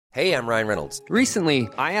Hey, I'm Ryan Reynolds. Recently,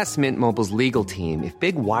 I asked Mint Mobile's legal team if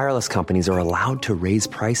big wireless companies are allowed to raise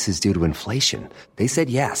prices due to inflation. They said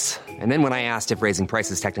yes. And then when I asked if raising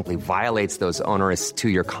prices technically violates those onerous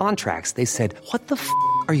two-year contracts, they said, "What the f***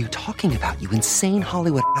 are you talking about, you insane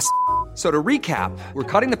Hollywood ass?" So to recap, we're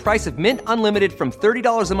cutting the price of Mint Unlimited from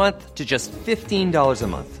 $30 a month to just $15 a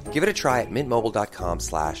month. Give it a try at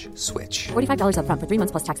mintmobile.com/switch. $45 up front for 3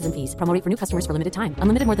 months plus taxes and fees. Promo rate for new customers for limited time.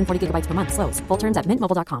 Unlimited more than 40 gigabytes per month. Slows full terms at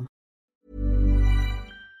mintmobile.com.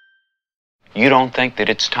 You don't think that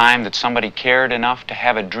it's time that somebody cared enough to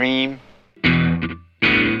have a dream?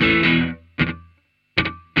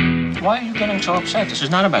 Why are you getting so upset? This is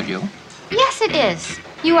not about you. Yes, it is.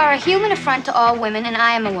 You are a human affront to all women, and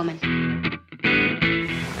I am a woman.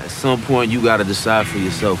 At some point, you gotta decide for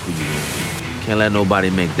yourself who you want. Can't let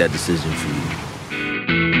nobody make that decision for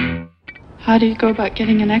you. How do you go about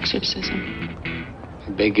getting an exorcism?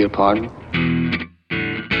 I beg your pardon?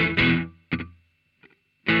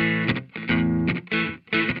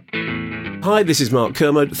 Hi, this is Mark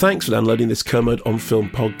Kermode. Thanks for downloading this Kermode on Film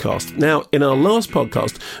podcast. Now, in our last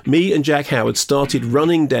podcast, me and Jack Howard started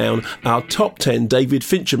running down our top 10 David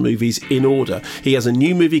Fincher movies in order. He has a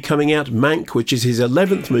new movie coming out, Mank, which is his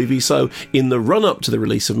 11th movie, so in the run-up to the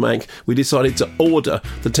release of Mank, we decided to order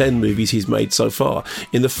the 10 movies he's made so far.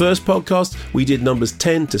 In the first podcast, we did numbers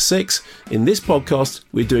 10 to 6. In this podcast,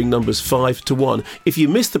 we're doing numbers 5 to 1. If you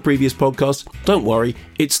missed the previous podcast, don't worry,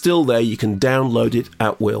 it's still there. You can download it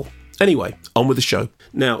at will. Anyway, on with the show.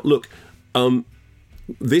 Now, look,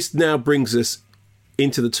 this now brings us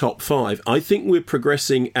into the top 5. I think we're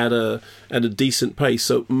progressing at a decent pace.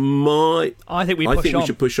 So I think we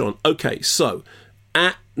should push on. Okay, so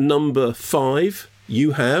at number 5,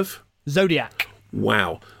 you have Zodiac.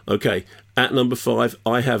 Wow. Okay, at number 5,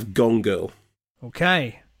 I have Gone Girl.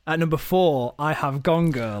 Okay, at number 4, I have Gone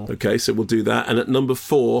Girl. Okay, so we'll do that. And at number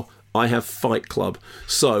 4, I have Fight Club.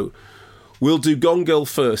 So we'll do Gone Girl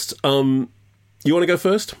first. You want to go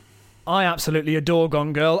first? I absolutely adore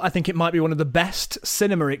Gone Girl. I think it might be one of the best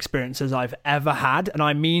cinema experiences I've ever had, and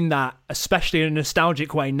I mean that especially in a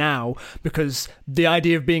nostalgic way now, because the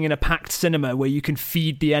idea of being in a packed cinema where you can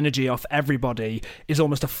feed the energy off everybody is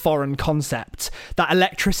almost a foreign concept. That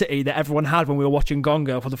electricity that everyone had when we were watching Gone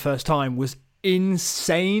Girl for the first time was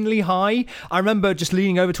insanely high. I remember just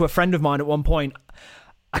leaning over to a friend of mine at one point.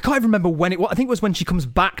 I can't even remember when it was. I think it was when she comes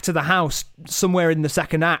back to the house somewhere in the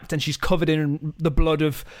second act and she's covered in the blood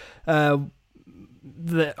of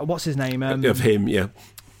what's his name? Of him, yeah.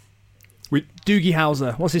 Doogie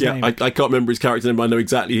Howser. What's his name? I can't remember his character name, but I know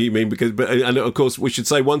exactly who you mean. And of course, we should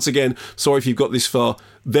say once again, sorry if you've got this far,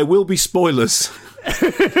 there will be spoilers.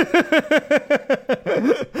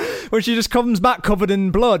 When she just comes back covered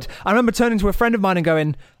in blood. I remember turning to a friend of mine and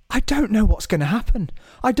going, I don't know what's going to happen.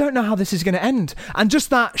 I don't know how this is going to end. And just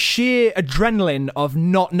that sheer adrenaline of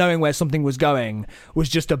not knowing where something was going was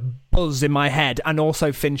just a buzz in my head. And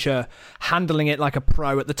also Fincher handling it like a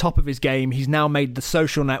pro at the top of his game. He's now made The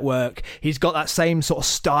Social Network. He's got that same sort of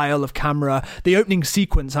style of camera. The opening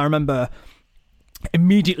sequence, I remember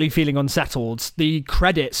immediately feeling unsettled. The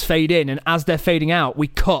credits fade in, and as they're fading out, we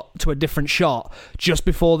cut to a different shot just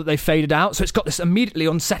before that they faded out. So it's got this immediately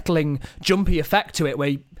unsettling, jumpy effect to it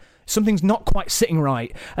where something's not quite sitting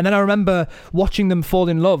right. And then I remember watching them fall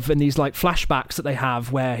in love in these like flashbacks that they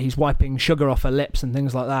have where he's wiping sugar off her lips and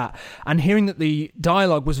things like that, and hearing that the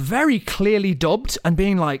dialogue was very clearly dubbed and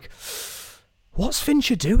being like, what's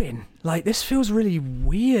Fincher doing? Like, this feels really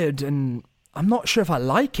weird and I'm not sure if I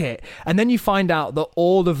like it. And then you find out that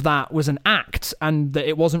all of that was an act and that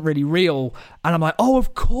it wasn't really real. And I'm like, oh,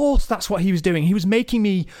 of course that's what he was doing. He was making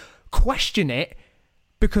me question it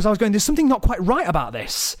because I was going, there's something not quite right about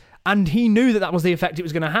this. And he knew that that was the effect it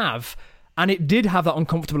was going to have. And it did have that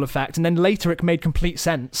uncomfortable effect. And then later it made complete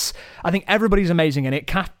sense. I think everybody's amazing in it.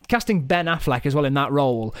 Casting Ben Affleck as well in that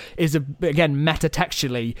role is, again,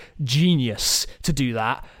 metatextually genius to do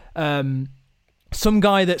that. Some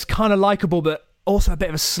guy that's kind of likable, but also a bit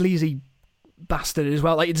of a sleazy bastard as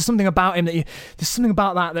well. Like, there's something about him there's something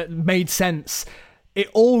about that made sense. It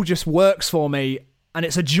all just works for me, and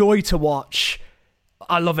it's a joy to watch.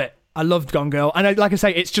 I love it. I loved Gone Girl, and like I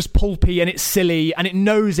say, it's just pulpy and it's silly and it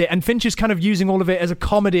knows it. And Fincher's kind of using all of it as a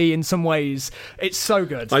comedy in some ways. It's so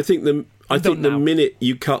good. I think the minute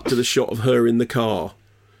you cut to the shot of her in the car,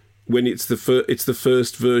 when it's the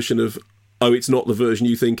first version of, oh, it's not the version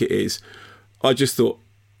you think it is. I just thought,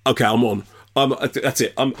 okay, I'm on. That's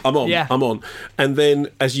it. I'm on. Yeah. I'm on. And then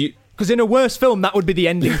as you Because in a worse film, that would be the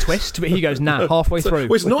ending twist. But he goes, nah, halfway through.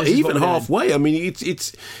 Well, it's not This is even what we're doing. halfway. I mean,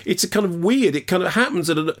 it's a kind of weird. It kind of happens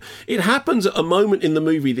at a moment in the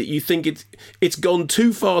movie that you think it's gone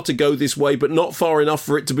too far to go this way, but not far enough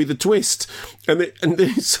for it to be the twist. And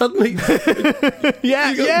then suddenly, yeah,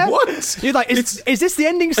 you go, yeah. What? You're like, is this the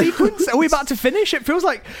ending sequence? Are we about to finish? It feels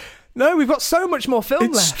like. No, we've got so much more film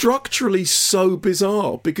It's left. structurally so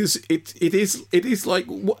bizarre because it is like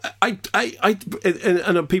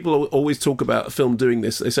and people always talk about a film doing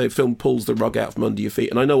this. They say a film pulls the rug out from under your feet,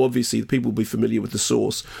 and I know obviously people will be familiar with the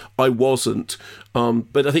source. I wasn't,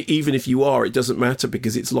 but I think even if you are, it doesn't matter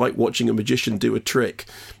because it's like watching a magician do a trick.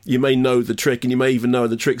 You may know the trick, and you may even know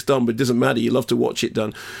the trick's done, but it doesn't matter. You love to watch it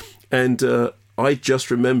done, and I just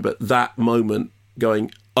remember that moment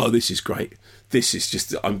going, "Oh, this is great." This is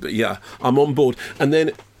just, I'm on board. And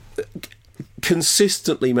then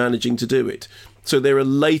consistently managing to do it. So there are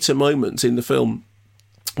later moments in the film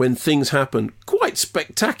when things happen quite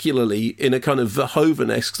spectacularly in a kind of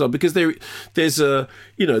Verhoeven-esque style, because there's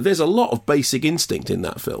a lot of basic instinct in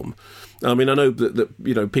that film. I mean, I know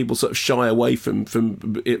that people sort of shy away from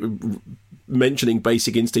it, mentioning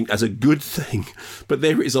Basic Instinct as a good thing, but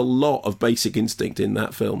there is a lot of Basic Instinct in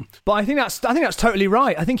that film. But I think that's totally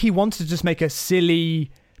right. I think he wanted to just make a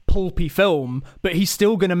silly, pulpy film, but he's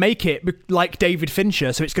still going to make it like David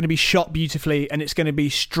Fincher. So it's going to be shot beautifully and it's going to be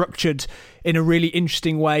structured in a really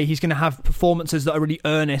interesting way. He's going to have performances that are really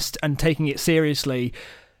earnest and taking it seriously.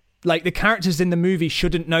 Like, the characters in the movie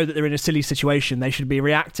shouldn't know that they're in a silly situation. They should be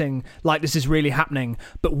reacting like this is really happening.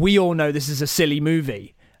 But we all know this is a silly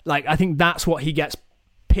movie. Like, I think that's what he gets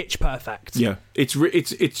pitch perfect. Yeah, it's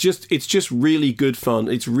just really good fun.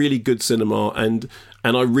 It's really good cinema, and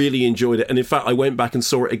I really enjoyed it. And in fact, I went back and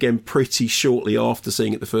saw it again pretty shortly after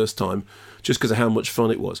seeing it the first time, just because of how much fun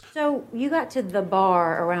it was. So you got to the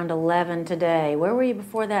bar around 11 today. Where were you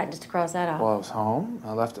before that, just to cross that off? Well, I was home.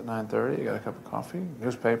 I left at 9:30. I got a cup of coffee,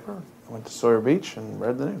 newspaper. I went to Sawyer Beach and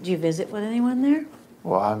read the news. Did you visit with anyone there?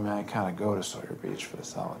 Well, I mean, I kind of go to Sawyer Beach for the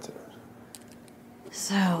solitude.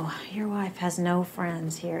 So, your wife has no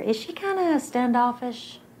friends here. Is she kind of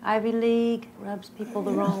standoffish, Ivy League, rubs people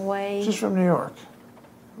the wrong way? She's from New York.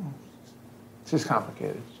 She's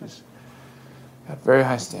complicated. She's got very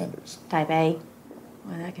high standards. Type A?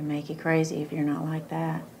 Well, that can make you crazy if you're not like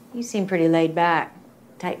that. You seem pretty laid back.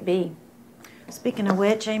 Type B. Speaking of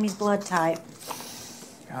which, Amy's blood type.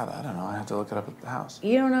 God, I don't know. I have to look it up at the house.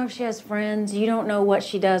 You don't know if she has friends, you don't know what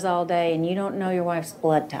she does all day, and you don't know your wife's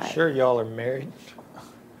blood type. Sure y'all are married?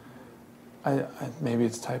 I maybe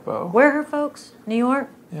it's type O. Where are her folks? New York?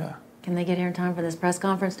 Yeah. Can they get here in time for this press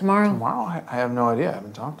conference tomorrow? Tomorrow? I have no idea. I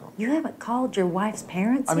haven't talked to them. You haven't called your wife's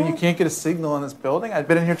parents I mean, yet? you can't get a signal in this building. I've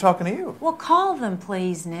been in here talking to you. Well, call them,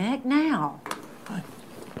 please, Nick, now. Fine.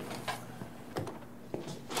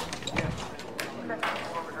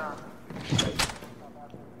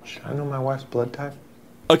 Should I know my wife's blood type?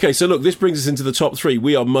 Okay, so look, this brings us into the top three.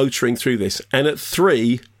 We are motoring through this. And at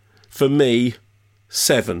 3, for me,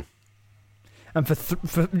 7. And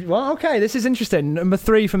well, okay, this is interesting. Number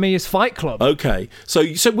 3 for me is Fight Club. Okay, so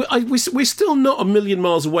we're still not a million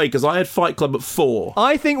miles away because I had Fight Club at 4.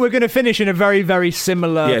 I think we're going to finish in a very, very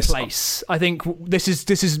similar place. I think this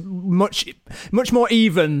is much more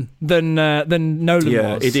even than Nolan was.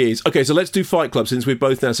 Yeah, it is. Okay, so let's do Fight Club since we're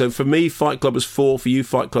both now. So for me, Fight Club was 4. For you,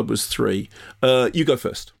 Fight Club was 3. You go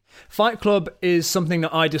first. Fight Club is something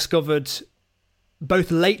that I discovered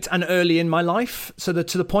both late and early in my life, so that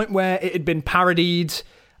to the point where it had been parodied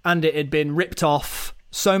and it had been ripped off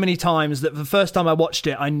so many times that the first time I watched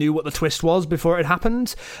it, I knew what the twist was before it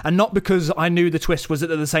happened. And not because I knew the twist was that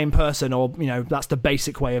they're the same person, or, that's the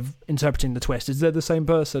basic way of interpreting the twist, is they're the same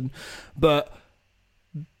person, but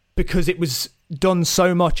because it was done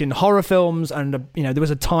so much in horror films, and there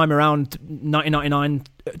was a time around 1999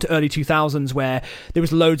 to early 2000s where there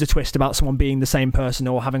was loads of twists about someone being the same person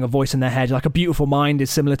or having a voice in their head. Like A Beautiful Mind is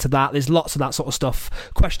similar to that. There's lots of that sort of stuff.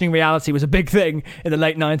 Questioning reality was a big thing in the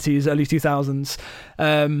late 90s, early 2000s.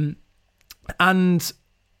 And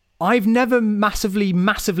I've never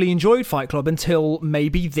massively enjoyed Fight Club until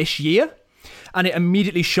maybe this year, and it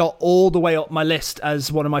immediately shot all the way up my list as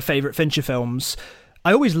one of my favourite Fincher films.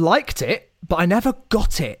 I always liked it, but I never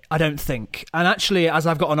got it, I don't think. And actually, as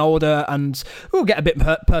I've gotten older, and we'll get a bit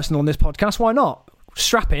personal on this podcast, why not?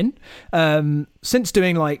 Strap in. Since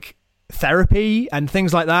doing therapy and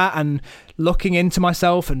things like that, and looking into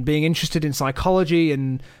myself and being interested in psychology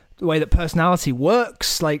and the way that personality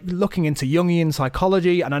works, looking into Jungian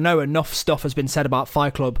psychology, and I know enough stuff has been said about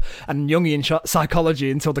Fight Club and Jungian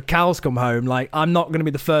psychology until the cows come home. I'm not going to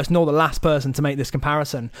be the first nor the last person to make this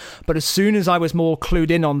comparison. But as soon as I was more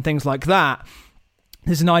clued in on things like that,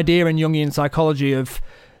 there's an idea in Jungian psychology of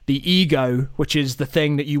the ego, which is the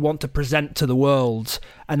thing that you want to present to the world,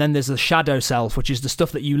 and then there's the shadow self, which is the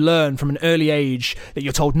stuff that you learn from an early age that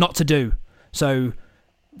you're told not to do. So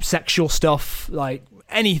sexual stuff, like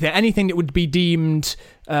anything that would be deemed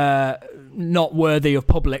not worthy of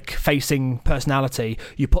public-facing personality,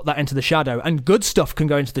 you put that into the shadow. And good stuff can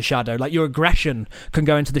go into the shadow, like your aggression can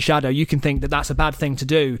go into the shadow. You can think that that's a bad thing to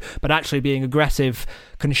do, but actually being aggressive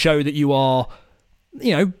can show that you are,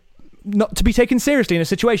 not to be taken seriously in a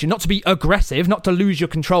situation, not to be aggressive, not to lose your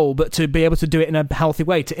control, but to be able to do it in a healthy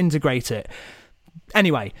way, to integrate it.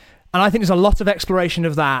 Anyway, and I think there's a lot of exploration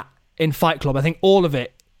of that in Fight Club. I think all of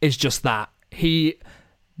it is just that.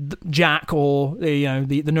 Jack, or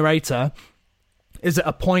the narrator, is at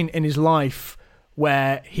a point in his life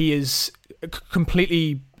where he is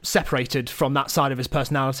completely separated from that side of his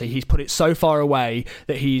personality. He's put it so far away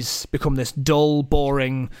that he's become this dull,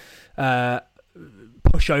 boring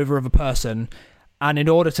pushover of a person, and in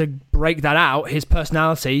order to break that out, his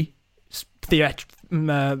personality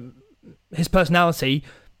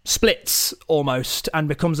splits almost and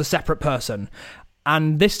becomes a separate person.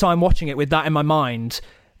 And this time watching it with that in my mind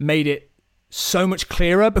made it so much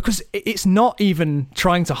clearer, because it's not even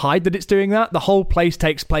trying to hide that it's doing that. The whole place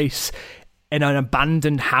takes place in an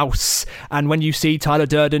abandoned house, and when you see Tyler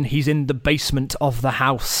Durden, he's in the basement of the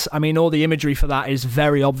house. I mean, all the imagery for that is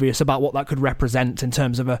very obvious about what that could represent in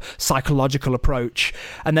terms of a psychological approach.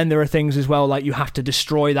 And then there are things as well, like you have to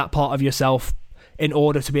destroy that part of yourself in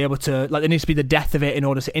order to be able to, like, there needs to be the death of it in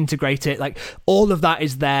order to integrate it. Like, all of that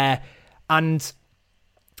is there, and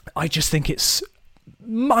I just think it's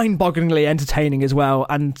mind-bogglingly entertaining as well,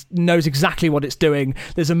 and knows exactly what it's doing.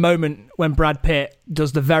 There's a moment when Brad Pitt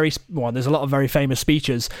does there's a lot of very famous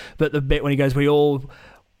speeches, but the bit when he goes, we all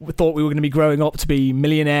thought we were going to be growing up to be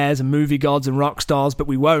millionaires and movie gods and rock stars, but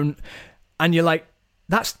we won't. And you're like,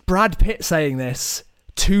 that's Brad Pitt saying this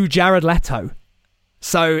to Jared Leto.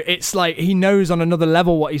 So it's like he knows on another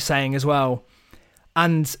level what he's saying as well.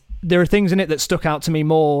 And there are things in it that stuck out to me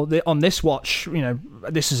more on this watch.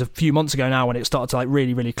 This is a few months ago now when it started to like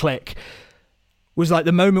really, really click. Was like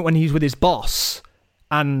the moment when he's with his boss,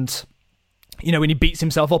 and when he beats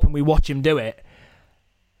himself up and we watch him do it.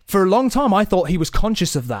 For a long time, I thought he was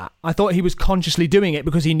conscious of that. I thought he was consciously doing it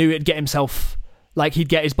because he knew he'd get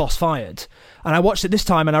his boss fired. And I watched it this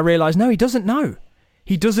time and I realised, no, he doesn't know.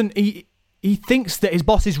 He doesn't. He thinks that his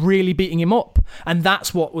boss is really beating him up, and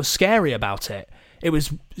that's what was scary about it. He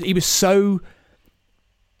was so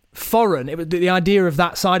foreign. The idea of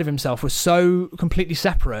that side of himself was so completely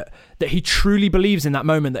separate that he truly believes in that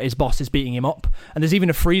moment that his boss is beating him up. And there's even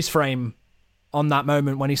a freeze frame on that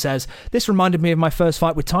moment when he says, "This reminded me of my first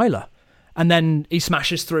fight with Tyler." And then he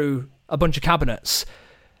smashes through a bunch of cabinets.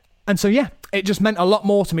 And so, yeah, it just meant a lot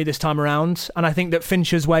more to me this time around. And I think that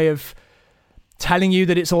Fincher's way of telling you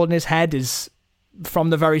that it's all in his head is, from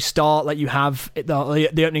the very start, like you have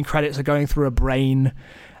the opening credits are going through a brain,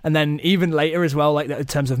 and then even later as well, like in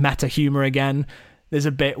terms of meta humor again, there's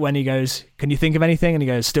a bit when he goes, "Can you think of anything?" and he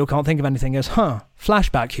goes, "Still can't think of anything." He goes,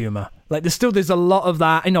 flashback humor. Like there's a lot of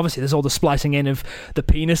that, and obviously there's all the splicing in of the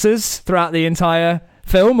penises throughout the entire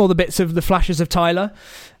film, all the bits of the flashes of Tyler.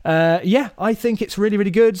 I think it's really, really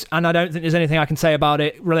good, and I don't think there's anything I can say about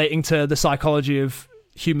it relating to the psychology of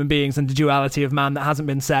human beings and the duality of man that hasn't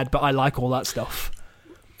been said, but I like all that stuff.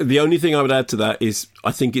 The only thing I would add to that is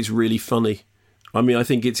I think it's really funny. I mean, I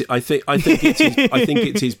think it's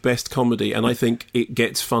his best comedy, and I think it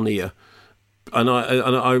gets funnier. And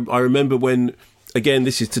I remember when, again,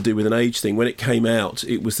 this is to do with an age thing. When it came out,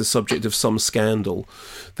 it was the subject of some scandal.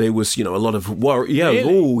 There was, a lot of worry. Yeah, really?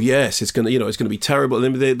 Oh yes, it's going to be terrible.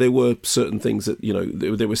 And then there were certain things that,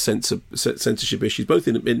 there were censorship issues, both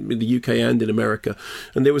in the UK and in America.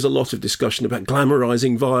 And there was a lot of discussion about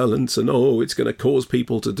glamorizing violence and it's going to cause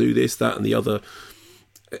people to do this, that, and the other.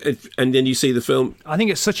 And then you see the film. I think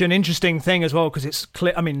it's such an interesting thing as well, because it's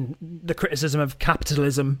clear. I mean, the criticism of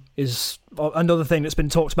capitalism is another thing that's been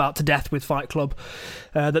talked about to death with Fight Club,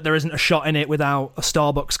 that there isn't a shot in it without a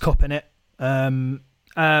Starbucks cup in it.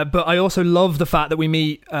 But I also love the fact that we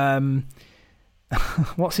meet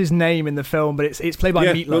what's his name in the film, but it's played by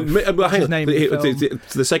Meatloaf. Well, hang on.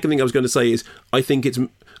 The second thing I was going to say is I think it's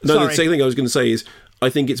the second thing I was going to say is I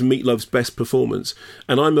think it's Meatloaf's best performance,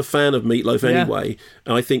 and I'm a fan of Meatloaf anyway.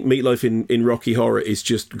 And I think Meatloaf in Rocky Horror is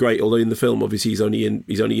just great. Although in the film, obviously, he's only in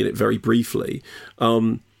it very briefly.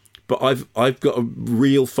 But I've got a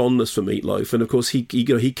real fondness for Meatloaf, and of course he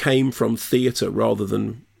came from theatre rather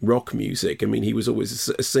than rock music. I mean, he was always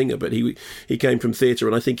a singer, but he came from theatre,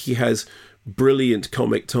 and I think he has brilliant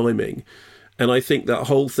comic timing. And I think that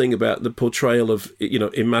whole thing about the portrayal of,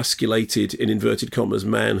 emasculated, in inverted commas,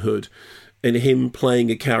 manhood, and him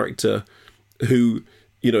playing a character who,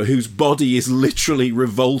 whose body is literally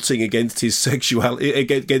revolting against his sexuality,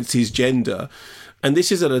 against his gender. And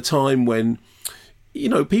this is at a time when,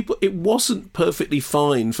 people, it wasn't perfectly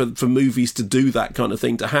fine for movies to do that kind of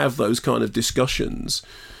thing, to have those kind of discussions.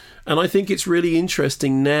 And I think it's really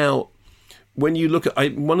interesting now when you look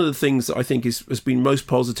at, one of the things that I think has been most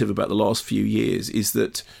positive about the last few years is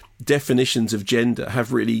that definitions of gender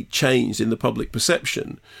have really changed in the public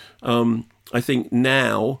perception. I think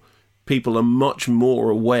now people are much more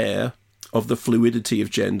aware of the fluidity of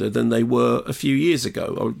gender than they were a few years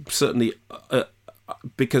ago, or certainly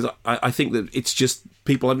because I think that it's just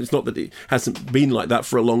people, it's not that it hasn't been like that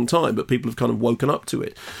for a long time, but people have kind of woken up to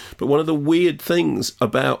it. But one of the weird things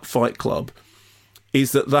about Fight Club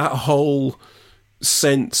is that whole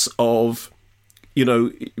sense of,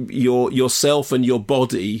 yourself and your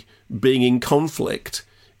body being in conflict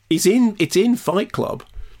it's in Fight Club.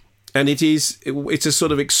 And it's a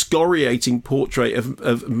sort of excoriating portrait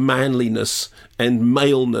of manliness and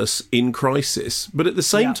maleness in crisis. But at the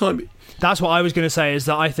same time... That's what I was going to say, is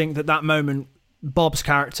that I think that moment, Bob's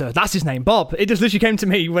character, that's his name, Bob. It just literally came to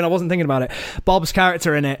me when I wasn't thinking about it. Bob's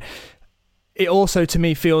character in it also to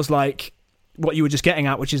me feels like what you were just getting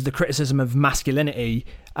at, which is the criticism of masculinity,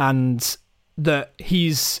 and that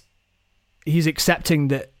he's accepting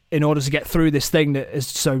that in order to get through this thing that is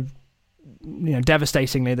so...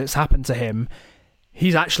 devastatingly that's happened to him,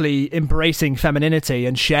 he's actually embracing femininity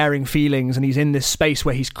and sharing feelings, and he's in this space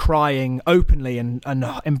where he's crying openly and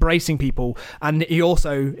embracing people. And he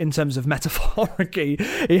also, in terms of metaphorically,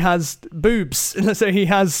 he has boobs, so he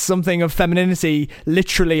has something of femininity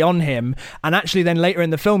literally on him. And actually then later in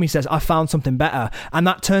the film he says, I found something better, and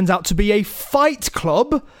that turns out to be a fight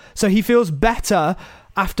club. So he feels better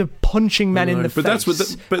after punching men in the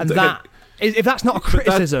face. If that's not a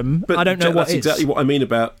criticism, I don't know what is. That's exactly what I mean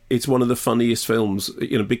about it's one of the funniest films,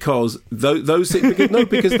 because those things.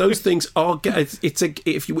 Because those things are.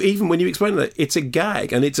 Even when you explain that, it's a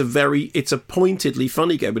gag, and it's a pointedly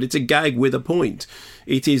funny gag, but it's a gag with a point.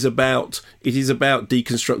 It is about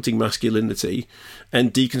deconstructing masculinity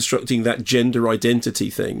and deconstructing that gender identity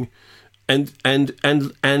thing, and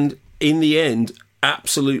in the end,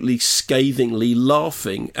 absolutely scathingly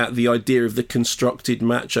laughing at the idea of the constructed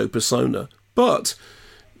macho persona,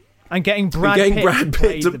 and getting Brad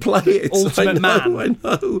Pitt to play it. Ultimate Man. I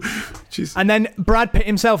know. Jeez. And then Brad Pitt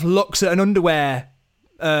himself looks at an underwear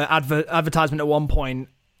advertisement at one point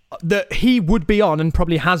that he would be on, and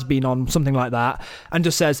probably has been on, something like that, and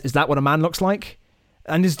just says, "Is that what a man looks like?"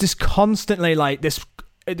 And there's just constantly like this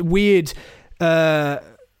weird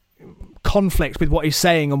conflict with what he's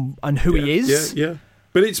saying and who he is. Yeah.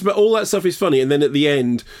 But all that stuff is funny, and then at the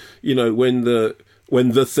end, when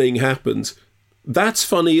the thing happens, that's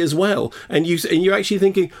funny as well. And you're actually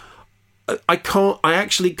thinking, I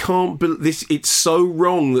actually can't believe this. It's so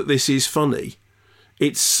wrong that this is funny.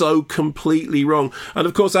 It's so completely wrong. And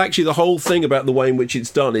of course, actually, the whole thing about the way in which it's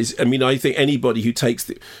done is, I think anybody who takes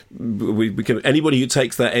that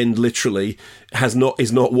end literally is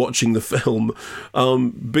not watching the film.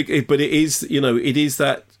 But it is, it is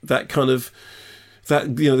that kind of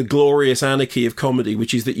the glorious anarchy of comedy,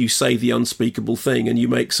 which is that you say the unspeakable thing and you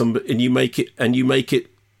make it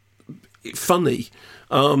funny.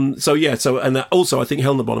 And that also, I think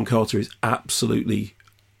Helena Bonham Carter is absolutely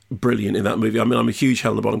brilliant in that movie. I'm a huge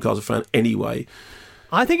Helena Bonham Carter fan anyway.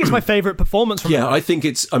 I think it's my favourite performance from her. I think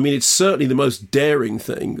it's certainly the most daring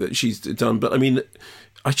thing that she's done, but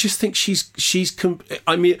I just think you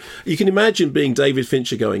can imagine being David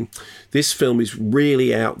Fincher going, this film is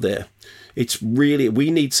really out there. It's really,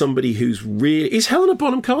 we need somebody who's really... Is Helena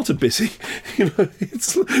Bonham Carter busy?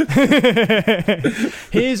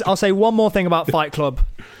 I'll say one more thing about Fight Club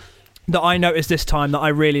that I noticed this time that I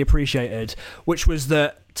really appreciated, which was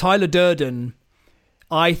that Tyler Durden,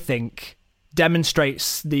 I think,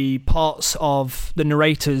 demonstrates the parts of the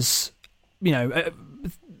narrator's,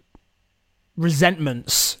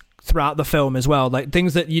 resentments throughout the film as well, like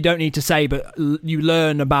things that you don't need to say, but you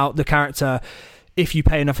learn about the character if you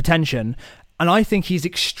pay enough attention. And I think he's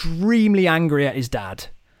extremely angry at his dad.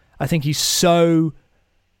 I think he's so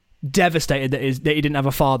devastated that he didn't have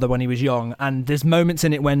a father when he was young. And there's moments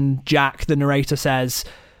in it when Jack, the narrator, says,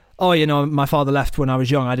 "Oh, my father left when I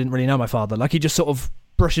was young. I didn't really know my father." Like, he just sort of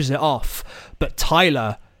brushes it off. But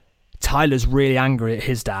Tyler's really angry at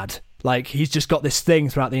his dad. Like, he's just got this thing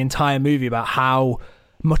throughout the entire movie about how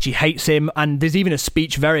much he hates him. And there's even a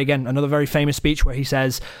speech, another very famous speech, where he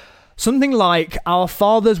says something like, our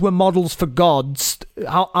fathers were models for gods.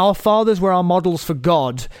 Our fathers were our models for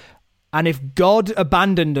God. And if our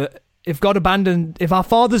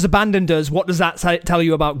fathers abandoned us, what does that tell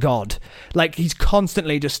you about God? Like, he's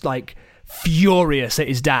constantly just like furious at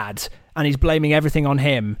his dad, and he's blaming everything on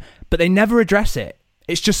him, but they never address it.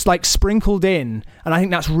 It's just like sprinkled in, and I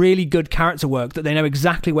think that's really good character work, that they know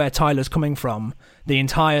exactly where Tyler's coming from the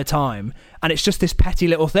entire time, and it's just this petty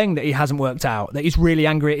little thing that he hasn't worked out, that he's really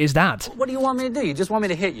angry at his dad. What do you want me to do? You just want me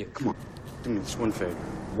to hit you? Come on, do me this one favor.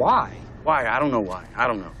 Why? Why? I don't know why. I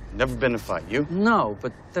don't know. Never been in a fight. You? No,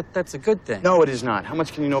 but that's a good thing. No, it is not. How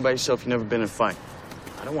much can you know about yourself? You've never been in a fight.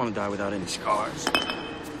 I don't want to die without any scars.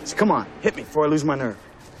 So come on, hit me before I lose my nerve.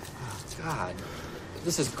 Oh, God,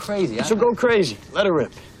 this is crazy. She'll go crazy. Let her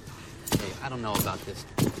rip. Hey, I don't know about this.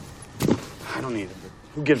 I don't either, but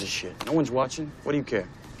who gives a shit? No one's watching. What do you care?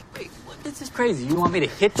 Wait, this is crazy. You want me to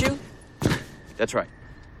hit you? That's right.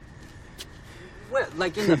 What,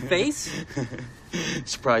 like in the face?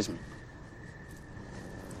 Surprise me.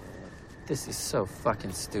 This is so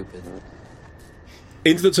fucking stupid.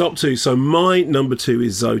 Into the top 2. So my number 2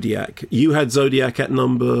 is Zodiac. You had Zodiac at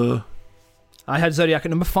number... I had Zodiac at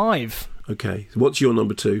number 5. Okay. What's your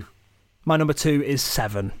number 2? My number 2 is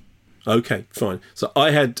 7. Okay, fine. So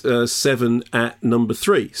I had 7 at number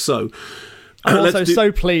 3. So I'm also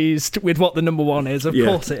so pleased with what the number 1 is. Of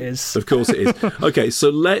course it is. Of course it is. Okay, so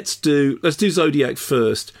let's do Zodiac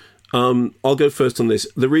first. I'll go first on this.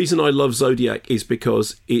 The reason I love Zodiac is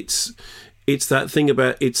because it's that thing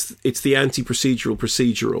about it's the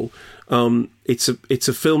anti-procedural. It's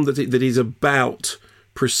a film that is about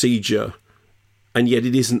procedure, and yet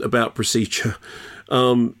it isn't about procedure.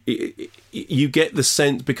 You get the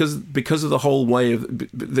sense because of the whole way of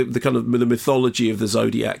the kind of the mythology of the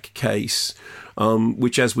Zodiac case,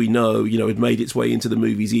 which, as we know, had made its way into the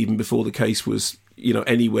movies even before the case was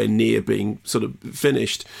anywhere near being sort of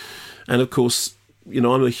finished. And of course,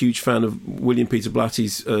 I'm a huge fan of William Peter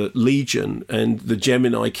Blatty's Legion, and the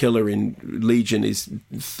Gemini killer in Legion is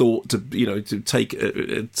thought to take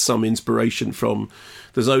some inspiration from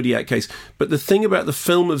the Zodiac case. But the thing about the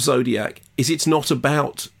film of Zodiac is it's not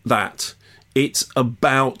about that. It's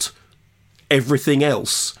about everything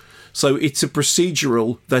else. So it's a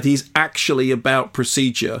procedural that is actually about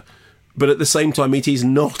procedure, but at the same time, it is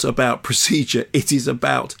not about procedure. It is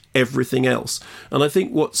about everything else. And I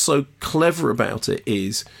think what's so clever about it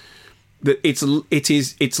is that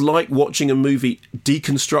it's like watching a movie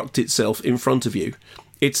deconstruct itself in front of you.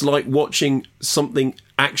 It's like watching something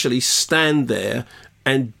actually stand there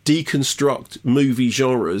and deconstruct movie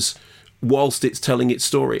genres whilst it's telling its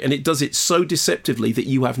story. And it does it so deceptively that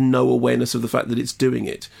you have no awareness of the fact that it's doing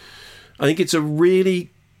it. I think it's a really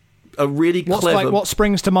clever... What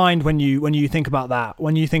springs to mind when you think about that?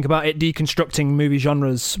 When you think about it deconstructing movie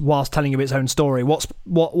genres whilst telling you its own story,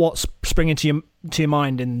 what's springing to your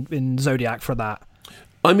mind in Zodiac for that?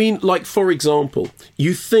 I mean, like, for example,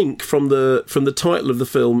 you think from the title of the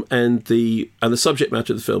film and the subject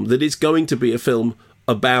matter of the film that it's going to be a film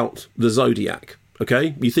about the Zodiac.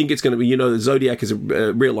 Okay, you think it's going to be, the Zodiac is a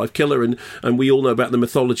real life killer, and we all know about the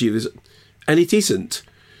mythology of this, and it isn't.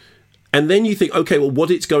 And then you think, okay, well,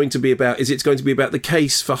 what it's going to be about is it's going to be about the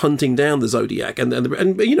case for hunting down the Zodiac, and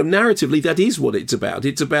narratively that is what it's about.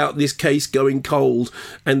 It's about this case going cold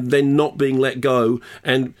and then not being let go,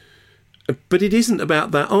 but it isn't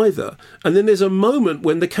about that either. And then there's a moment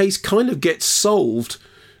when the case kind of gets solved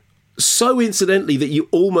so incidentally that you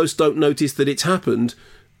almost don't notice that it's happened,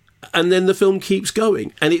 and then the film keeps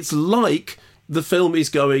going, and it's like the film is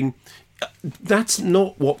going, that's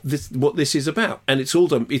not what this is about. And it's all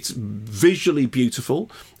done, it's visually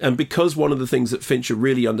beautiful, and because one of the things that Fincher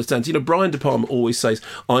really understands, Brian De Palma always says,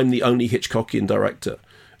 I'm the only Hitchcockian director.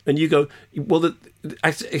 And you go, well,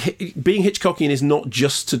 being Hitchcockian is not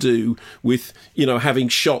just to do with, having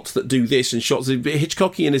shots that do this and shots.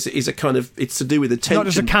 Hitchcockian is a kind of, it's to do with attention. Not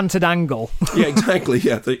just a canted angle. Yeah, exactly.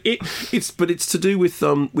 Yeah, it's to do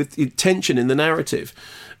with tension in the narrative,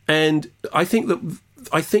 and I think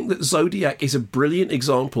that Zodiac is a brilliant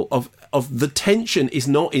example of the tension is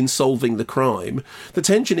not in solving the crime. The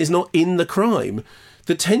tension is not in the crime.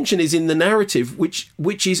 The tension is in the narrative, which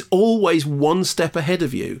is always one step ahead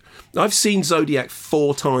of you. I've seen Zodiac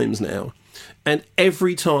 4 times now, and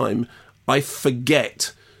every time I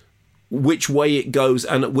forget which way it goes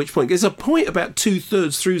and at which point. There's a point about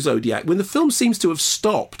 2/3 through Zodiac when the film seems to have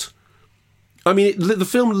stopped. I mean, the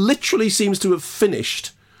film literally seems to have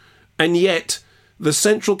finished, and yet the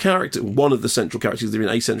central character, one of the central characters, they're in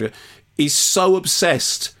A-centric, is so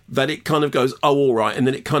obsessed that it kind of goes, oh, all right, and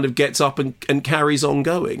then it kind of gets up and carries on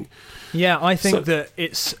going. Yeah, I think that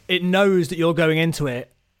it knows that you're going into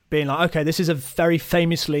it being like, okay, this is a very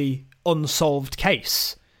famously unsolved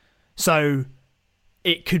case. So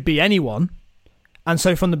it could be anyone. And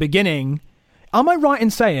so from the beginning, am I right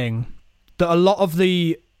in saying that a lot of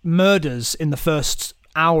the murders in the first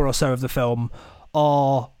hour or so of the film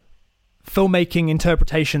are filmmaking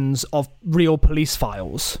interpretations of real police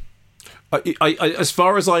files? I, as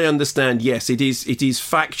far as I understand, yes, it is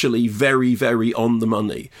factually very, very on the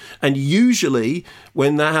money. And usually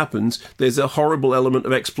when that happens, there's a horrible element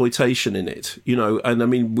of exploitation in it, you know. And I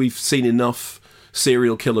mean, we've seen enough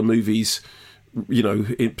serial killer movies, you know,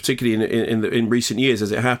 particularly in recent years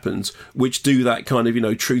as it happens, which do that kind of, you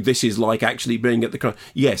know, true, this is like actually being at the crime.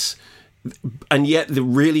 Yes. And yet the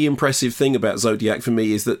really impressive thing about Zodiac for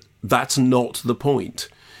me is that that's not the point.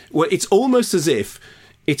 Well, it's almost as if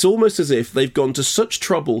they've gone to such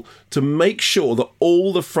trouble to make sure that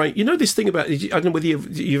all the frame... You know this thing about... I don't know whether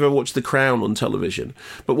you've ever watched The Crown on television,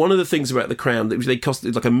 but one of the things about The Crown, they cost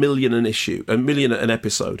like $1 million an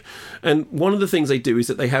episode. And one of the things they do is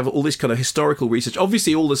that they have all this kind of historical research.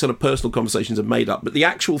 Obviously, all the sort of personal conversations are made up, but the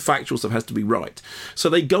actual factual stuff has to be right. So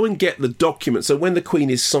they go and get the documents. So when the Queen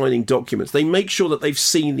is signing documents, they make sure that they've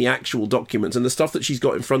seen the actual documents, and the stuff that she's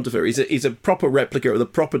got in front of her is a proper replica of the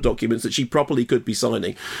proper documents that she properly could be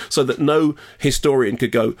signing, so that no historian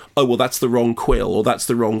could go, oh, well, that's the wrong quill or that's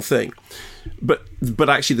the wrong thing. But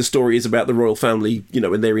actually the story is about the royal family, you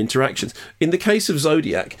know, and their interactions. In the case of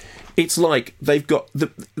Zodiac, it's like they've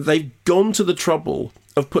gone to the trouble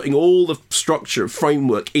of putting all the structure,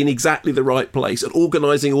 framework in exactly the right place and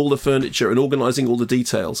organising all the furniture and organising all the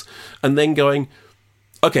details, and then going...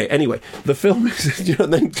 Okay, anyway, the film is, you know,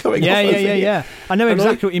 then going Yeah. off. I know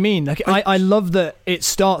exactly what you mean. Like, I love that it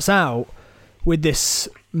starts out with this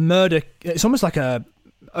murder. It's almost like a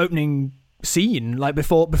opening scene, like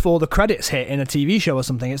before the credits hit in a TV show or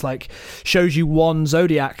something. It's like shows you one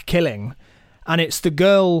Zodiac killing, and it's the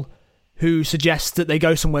girl who suggests that they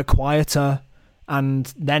go somewhere quieter,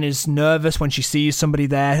 and then is nervous when she sees somebody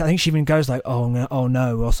there. I think she even goes like, oh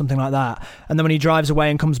no, or something like that. And then when he drives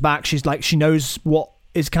away and comes back, she's like, she knows what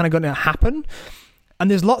is kind of going to happen.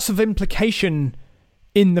 And there's lots of implication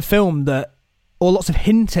in the film or lots of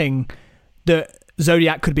hinting that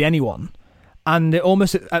Zodiac could be anyone. And it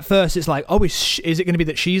almost, at first, it's like, oh, is it going to be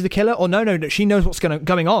that she's the killer? Or no, that she knows what's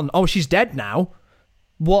going on. Oh, she's dead now.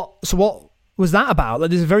 What was that about? Like,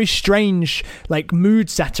 there's a very strange, like, mood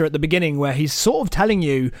setter at the beginning where he's sort of telling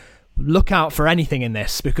you, look out for anything in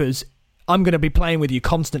this, because I'm going to be playing with you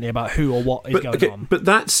constantly about who or what is going on. But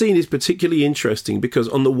that scene is particularly interesting because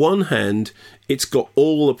on the one hand, it's got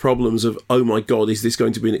all the problems of, oh my God, is this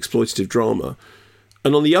going to be an exploitative drama?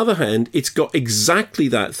 And on the other hand, it's got exactly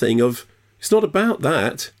that thing of, it's not about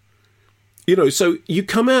that. You know, so you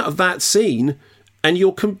come out of that scene and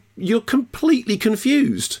you're completely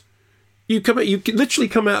confused. You literally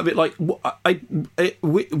come out of it like,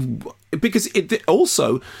 because it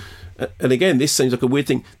also, and again, this seems like a weird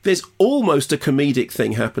thing, there's almost a comedic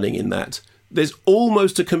thing happening in that. There's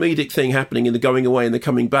almost a comedic thing happening in the going away and the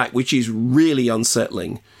coming back, which is really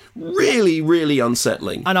unsettling. Really, really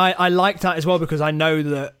unsettling. And I like that as well, because I know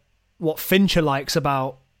that what Fincher likes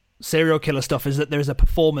about serial killer stuff is that there's a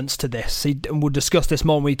performance to this. And we'll discuss this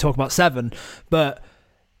more when we talk about Seven, but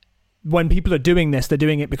when people are doing this, they're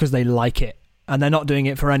doing it because they like it, and they're not doing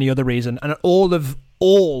it for any other reason. And all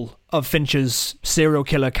of Fincher's serial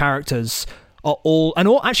killer characters are all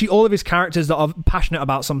of his characters that are passionate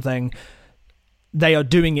about something, they are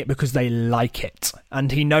doing it because they like it.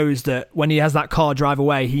 And he knows that when he has that car drive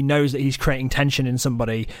away, he knows that he's creating tension in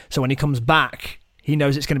somebody. So when he comes back, he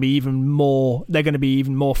knows it's going to be they're going to be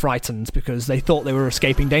even more frightened because they thought they were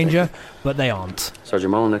escaping danger, but they aren't.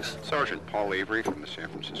 Sergeant Mullenix. Sergeant Paul Avery from the San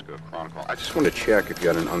Francisco Chronicle. I just want to check if you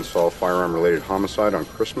had an unsolved firearm-related homicide on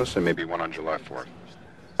Christmas and maybe one on July 4th.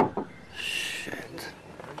 Shit.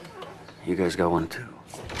 You guys got one too?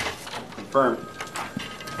 Confirmed.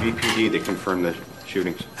 BPD, they confirmed the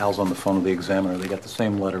shootings. Al's on the phone with the Examiner. They got the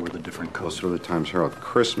same letter with a different code. Also, the Times Herald.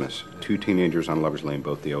 Christmas. 2 teenagers on Lover's Lane,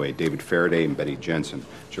 both the OA. David Faraday and Betty Jensen.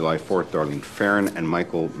 July 4th, Darlene Farron and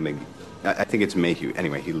Michael I think it's Mayhew.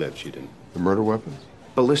 Anyway, he lived. She didn't. The murder weapons?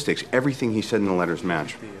 Ballistics. Everything he said in the letters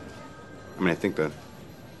match. I mean, I think the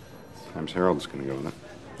Times Herald is going to go with it.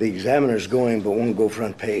 The Examiner's going, but won't go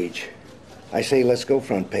front page. I say let's go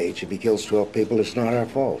front page. If he kills 12 people, it's not our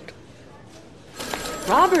fault.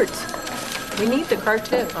 Robert, we need the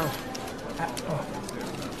cartoon.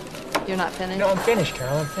 You're not finished? No, I'm finished,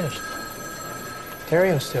 Carol. I'm finished.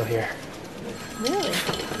 Terrio's still here. Really?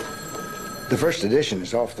 The first edition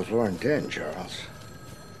is off the floor in 10, Charles.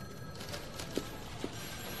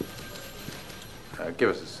 Give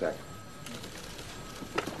us a sec.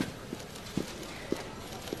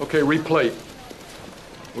 Okay, replate.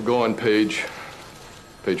 We'll go on page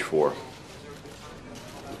 4.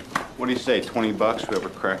 What do you say, $20, whoever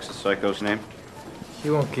cracks the psycho's name? He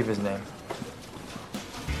won't give his name.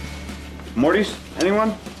 Morty's? Anyone?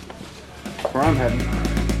 Where I'm heading.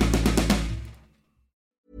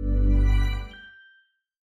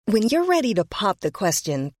 When you're ready to pop the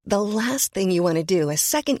question, the last thing you want to do is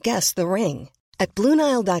second-guess the ring. At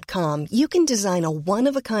BlueNile.com, you can design a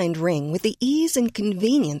one-of-a-kind ring with the ease and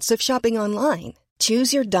convenience of shopping online.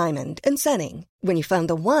 Choose your diamond and setting. When you find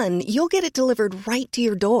the one, you'll get it delivered right to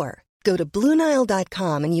your door. Go to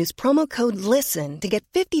BlueNile.com and use promo code LISTEN to get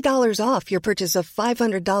 $50 off your purchase of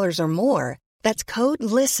 $500 or more. That's code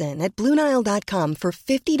LISTEN at BlueNile.com for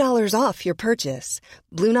 $50 off your purchase.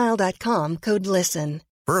 BlueNile.com, code LISTEN.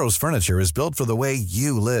 Burrow's furniture is built for the way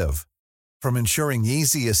you live. From ensuring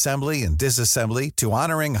easy assembly and disassembly to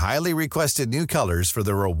honoring highly requested new colors for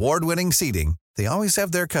their award-winning seating, they always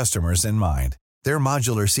have their customers in mind. Their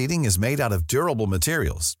modular seating is made out of durable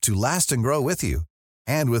materials to last and grow with you.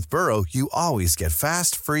 And with Burrow, you always get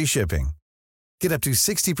fast, free shipping. Get up to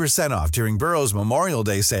 60% off during Burrow's Memorial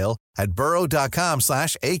Day sale at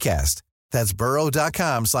burrow.com/ACAST. That's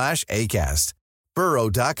burrow.com/ACAST.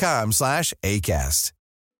 burrow.com/ACAST.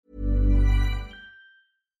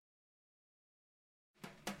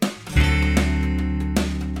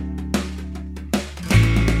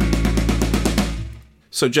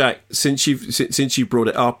 So, Jack, since you brought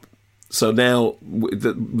it up, so now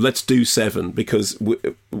let's do 7, because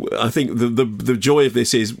I think the joy of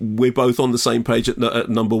this is we're both on the same page at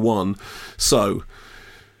number 1. So,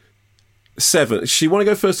 7. Do you want to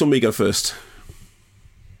go first or me go first?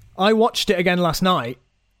 I watched it again last night,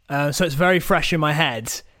 so it's very fresh in my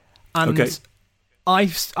head. And okay.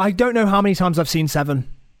 I don't know how many times I've seen 7.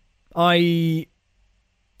 It's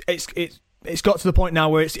got to the point now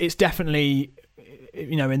where it's definitely,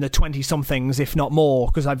 you know, in the 20-somethings, if not more,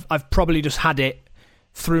 because I've probably just had it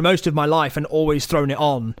through most of my life and always thrown it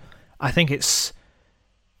on. I think it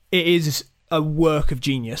is a work of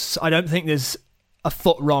genius. I don't think there's a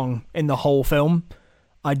foot wrong in the whole film.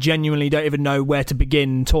 I genuinely don't even know where to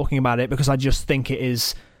begin talking about it, because I just think it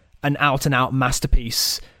is an out-and-out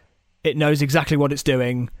masterpiece. It knows exactly what it's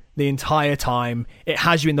doing the entire time. It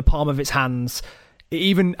has you in the palm of its hands.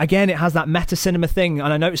 It has that meta-cinema thing,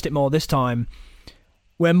 and I noticed it more this time,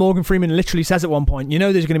 where Morgan Freeman literally says at one point, you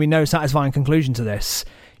know there's going to be no satisfying conclusion to this.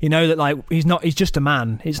 You know that, like, he's just a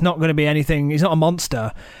man. It's not going to be anything. He's not a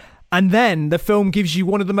monster. And then the film gives you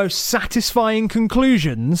one of the most satisfying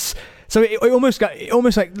conclusions. So it almost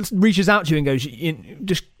like reaches out to you and goes,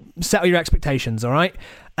 just settle your expectations, all right?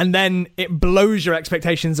 And then it blows your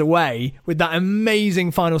expectations away with that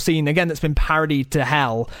amazing final scene, again, that's been parodied to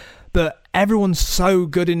hell. But everyone's so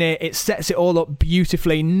good in it. It sets it all up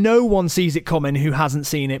beautifully. No one sees it coming who hasn't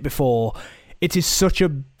seen it before. It is such a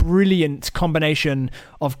brilliant combination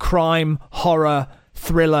of crime, horror,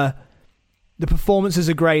 thriller. The performances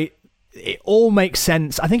are great. It all makes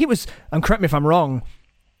sense. I think it was, and correct me if I'm wrong,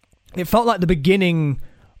 it felt like the beginning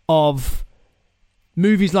of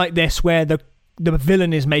movies like this where the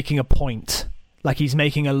villain is making a point. Like he's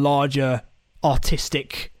making a larger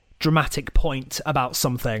artistic, dramatic point about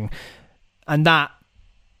something. And that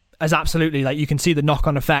is absolutely, like, you can see the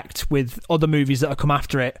knock-on effect with other movies that have come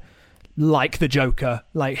after it, like The Joker,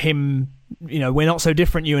 like him, you know, We're Not So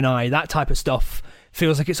Different, You and I, that type of stuff.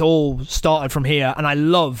 Feels like it's all started from here. And I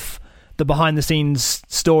love the behind-the-scenes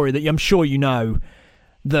story that I'm sure you know,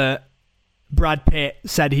 that Brad Pitt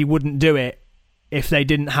said he wouldn't do it if they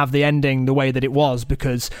didn't have the ending the way that it was,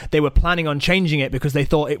 because they were planning on changing it because they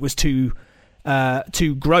thought it was too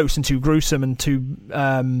gross and too gruesome and too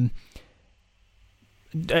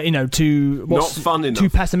not fun enough. Too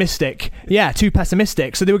pessimistic. Yeah, too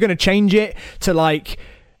pessimistic. So they were going to change it to like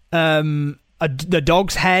the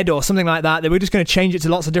dog's head or something like that. They were just going to change it to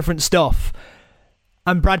lots of different stuff.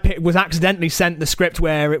 And Brad Pitt was accidentally sent the script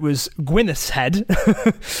where it was Gwyneth's head,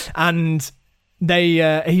 and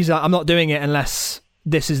he's like, I'm not doing it unless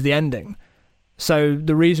this is the ending. So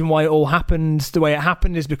the reason why it all happened the way it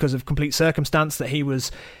happened is because of complete circumstance, that he was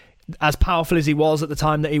as powerful as he was at the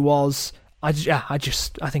time that he was. I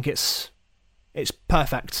think it's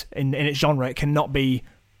perfect in its genre. It cannot be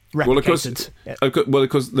replicated. Well,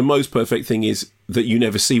 because the most perfect thing is that you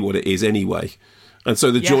never see what it is anyway. And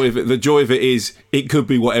so the joy of it is it could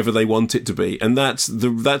be whatever they want it to be. And that's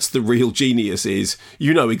the real genius, is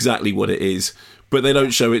you know exactly what it is, but they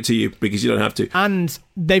don't show it to you because you don't have to. And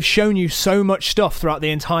they've shown you so much stuff throughout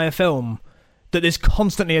the entire film that there's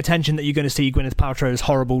constantly a tension that you're going to see Gwyneth Paltrow's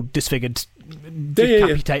horrible, disfigured,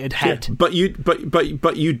 decapitated head. Yeah. But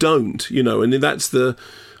you don't, you know, and that's the.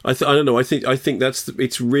 I don't know. I think that's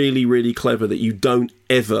it's really, really clever that you don't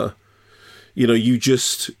ever. You know,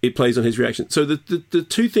 it plays on his reaction. So the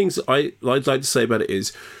two things I'd like to say about it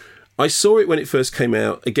is, I saw it when it first came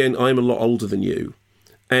out. Again, I'm a lot older than you,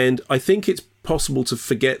 and I think it's possible to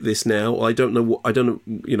forget this now. I don't know what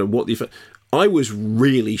the effect. I was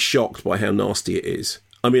really shocked by how nasty it is.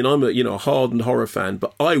 I mean, I'm a hardened horror fan,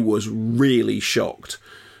 but I was really shocked.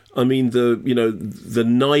 I mean, the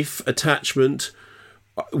knife attachment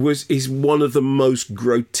is one of the most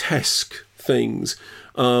grotesque things.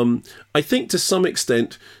 I think to some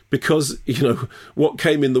extent, because, what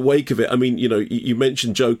came in the wake of it, I mean, you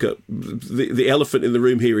mentioned Joker. The elephant in the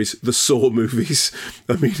room here is the Saw movies.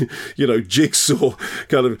 I mean, Jigsaw,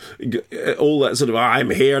 kind of all that sort of, I'm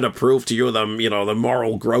here to prove to you the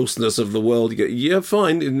moral grossness of the world. You go, yeah,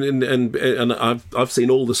 fine. And I've seen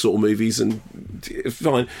all the Saw movies and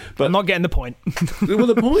fine. But I'm not getting the point. Well,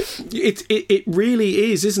 the point, it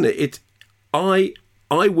really is, isn't it?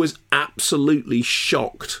 I was absolutely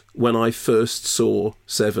shocked when I first saw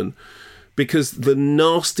Seven, because the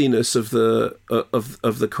nastiness of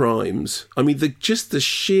the crimes. I mean, the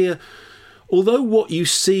sheer. Although what you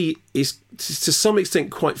see is to some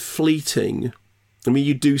extent quite fleeting. I mean,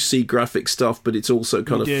 you do see graphic stuff, but it's also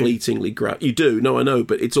kind of fleetingly You do, no, I know,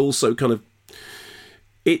 but it's also kind of.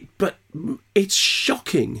 But it's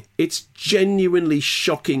shocking. It's genuinely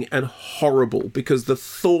shocking and horrible, because the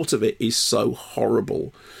thought of it is so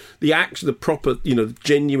horrible. The proper,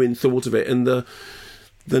 genuine thought of it, and the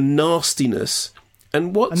nastiness,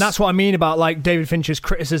 and that's what I mean about like David Fincher's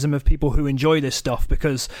criticism of people who enjoy this stuff,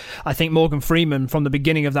 because I think Morgan Freeman from the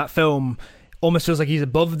beginning of that film almost feels like he's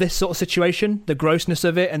above this sort of situation, the grossness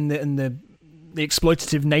of it and the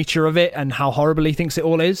exploitative nature of it and how horrible he thinks it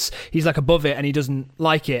all is. He's like above it and he doesn't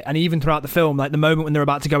like it. And even throughout the film, like the moment when they're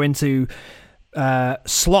about to go into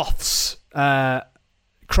Sloth's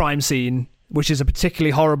crime scene, which is a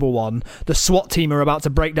particularly horrible one, the SWAT team are about to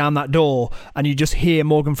break down that door and you just hear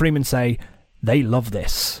Morgan Freeman say, they love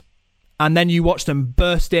this. And then you watch them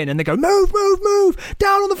burst in and they go, move, move, move,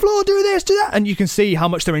 down on the floor, do this, do that. And you can see how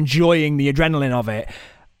much they're enjoying the adrenaline of it.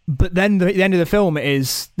 But then the end of the film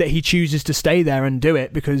is that he chooses to stay there and do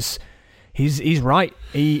it because he's right.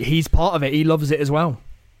 He's part of it. He loves it as well.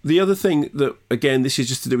 The other thing that, again, this is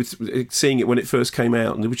just to do with seeing it when it first came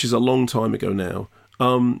out, which is a long time ago now.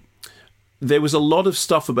 There was a lot of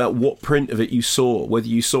stuff about what print of it you saw, whether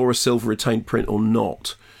you saw a silver retained print or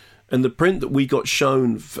not. And the print that we got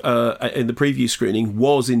shown in the preview screening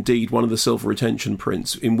was indeed one of the silver retention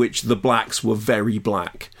prints, in which the blacks were very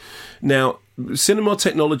black. Now, cinema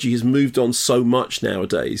technology has moved on so much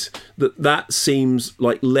nowadays that seems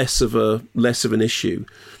like less of an issue.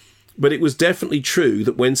 But it was definitely true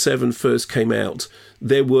that when Seven first came out,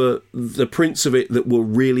 there were the prints of it that were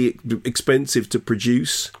really expensive to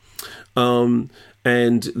produce, and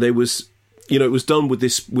there was, it was done with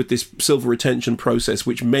this silver retention process,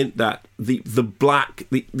 which meant that the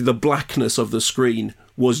blackness of the screen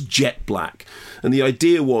was jet black, and the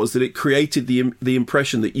idea was that it created the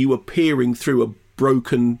impression that you were peering through a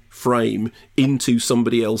broken frame into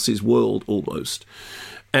somebody else's world almost.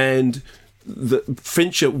 And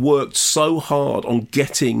Fincher worked so hard on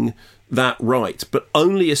getting that right, but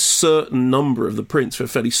only a certain number of the prints, a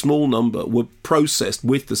fairly small number, were processed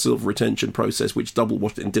with the silver retention process, which double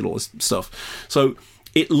washed it and did all this stuff. So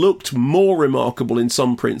it looked more remarkable in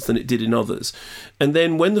some prints than it did in others. And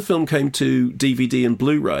then when the film came to DVD and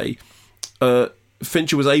Blu-ray,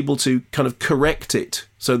 Fincher was able to kind of correct it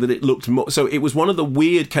so that it looked more. So it was one of the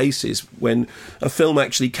weird cases when a film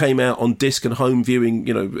actually came out on disc and home viewing,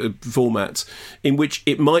 formats, in which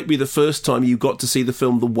it might be the first time you got to see the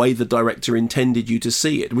film the way the director intended you to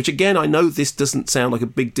see it. Which, again, I know this doesn't sound like a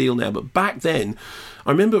big deal now, but back then,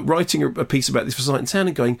 I remember writing a piece about this for Sight and Sound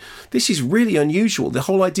and going, this is really unusual. The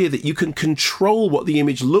whole idea that you can control what the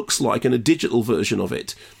image looks like in a digital version of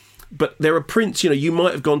it. But there are prints, you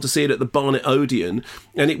might have gone to see it at the Barnet Odeon,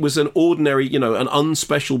 and it was an ordinary, an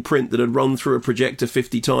unspecial print that had run through a projector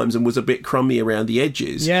 50 times and was a bit crummy around the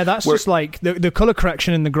edges. Yeah, that's just like the colour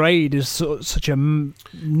correction in the grade is such a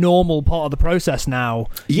normal part of the process now.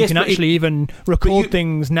 You can actually even record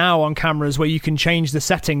things now on cameras where you can change the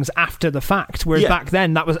settings after the fact, whereas back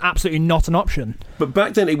then that was absolutely not an option. But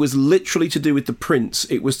back then it was literally to do with the prints.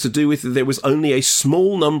 It was to do with there was only a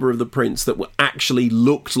small number of the prints that were actually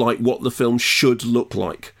looked like what the film should look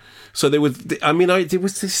like. So there was, there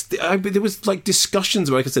was like discussions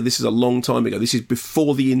about, like I said, this is a long time ago. This is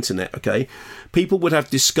before the internet, okay? People would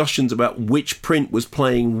have discussions about which print was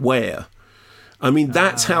playing where. I mean,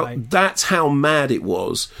 that's how mad it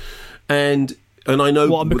was. And And I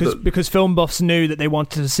know because film buffs knew that they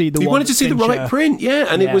wanted to see the. You one wanted to see the Fincher- right print, yeah,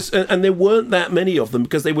 and Yeah. it was, and there weren't that many of them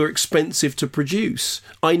because they were expensive to produce.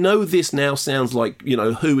 I know this now sounds like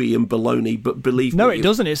hooey and baloney, but believe me, No, it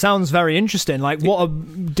doesn't. It sounds very interesting. Like, what a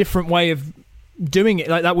different way of doing it.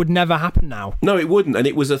 Like, that would never happen now. No, it wouldn't, and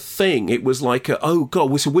it was a thing. It was like, oh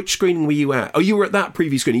god, so which screening were you at? Oh, you were at that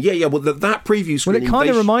preview screening. Yeah. Well, that preview screening. Well, it kind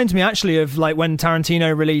of reminds me actually of like when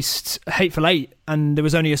Tarantino released Hateful Eight, and there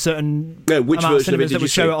was only a certain which amount of version of it cinemas did that you would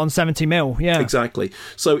show see? it on 70mm. Yeah, Exactly.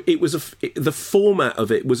 So it was the format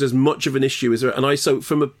of it was as much of an issue as, and so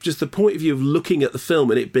from just the point of view of looking at the film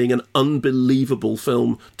and it being an unbelievable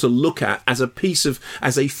film to look at as a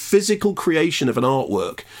physical creation of an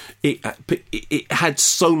artwork, it had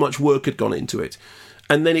so much work had gone into it,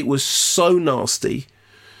 and then it was so nasty,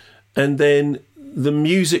 and then the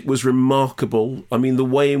music was remarkable. I mean, the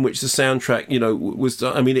way in which the soundtrack, was.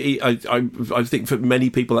 I mean, I think for many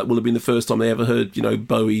people that will have been the first time they ever heard,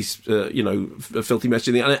 Bowie's, Filthy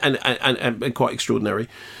Message, and quite extraordinary.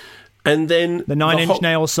 And then the Nine Inch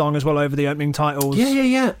Nails song as well over the opening titles.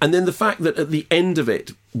 Yeah. And then the fact that at the end of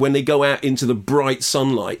it, when they go out into the bright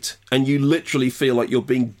sunlight, and you literally feel like you're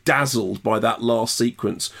being dazzled by that last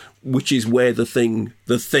sequence, which is where the thing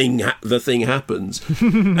happens,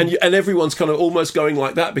 and everyone's kind of almost going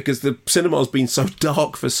like that because the cinema's been so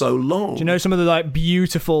dark for so long. Do you know some of the like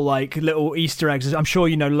beautiful like little Easter eggs? I'm sure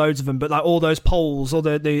you know loads of them, but like all those poles or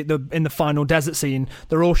the in the final desert scene,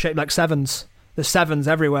 they're all shaped like sevens. There's sevens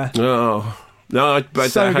everywhere. Oh no, but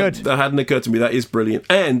so that hadn't occurred to me. That is brilliant.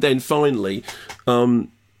 And then finally,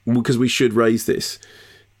 because we should raise this,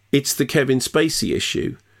 it's the Kevin Spacey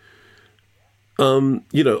issue.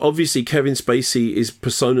 Obviously Kevin Spacey is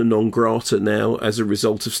persona non grata now as a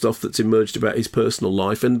result of stuff that's emerged about his personal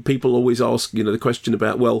life, and people always ask, the question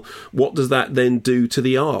about, well, what does that then do to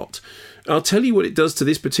the art? I'll tell you what it does to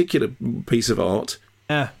this particular piece of art.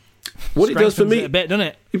 Yeah. What it does for me, a bit,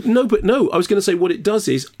 doesn't it? No. I was going to say what it does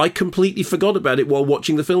is I completely forgot about it while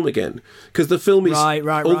watching the film again, because the film is.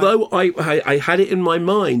 Right. Although I had it in my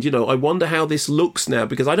mind, I wonder how this looks now,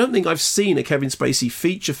 because I don't think I've seen a Kevin Spacey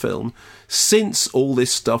feature film since all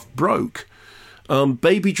this stuff broke.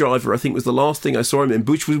 Baby Driver, I think, was the last thing I saw him in,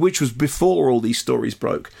 which was before all these stories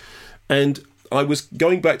broke, and I was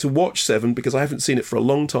going back to watch Seven because I haven't seen it for a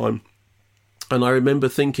long time, and I remember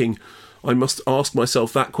thinking, I must ask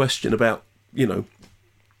myself that question about, I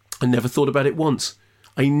never thought about it once.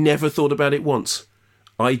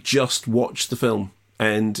 I just watched the film.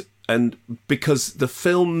 And because the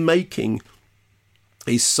filmmaking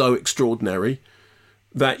is so extraordinary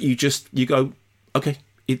that you go, okay,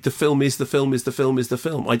 the film is the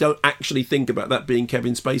film. I don't actually think about that being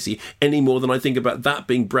Kevin Spacey any more than I think about that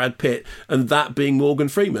being Brad Pitt and that being Morgan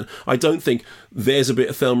Freeman. I don't think there's a bit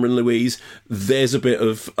of Thelma and Louise, there's a bit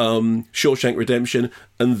of Shawshank Redemption,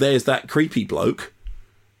 and there's that creepy bloke.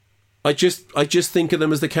 I just think of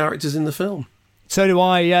them as the characters in the film. So do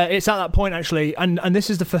I. Yeah, it's at that point actually, and this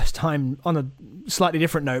is the first time, on a slightly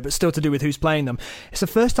different note, but still to do with who's playing them. It's the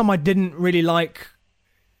first time I didn't really like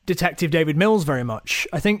Detective David Mills very much.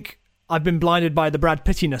 I think I've been blinded by the Brad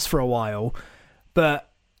Pittiness for a while, but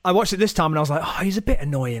I watched it this time and I was like, oh, he's a bit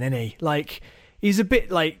annoying, isn't he? Like, he's a bit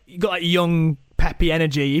like, you got like young, peppy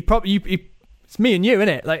energy. It's me and you, isn't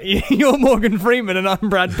it? Like, you're Morgan Freeman and I'm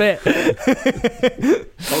Brad Pitt. I'll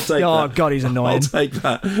take that. Oh, God, he's annoying. I'll take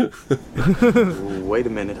that. Wait a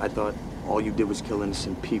minute, I thought all you did was kill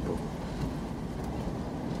innocent people.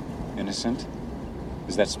 Innocent?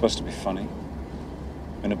 Is that supposed to be funny?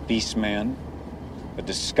 An obese man, a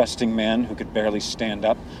disgusting man who could barely stand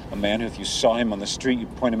up, a man who, if you saw him on the street,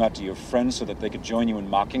 you'd point him out to your friends so that they could join you in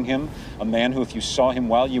mocking him, a man who, if you saw him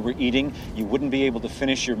while you were eating, you wouldn't be able to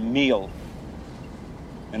finish your meal.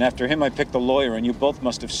 And after him, I picked the lawyer, and you both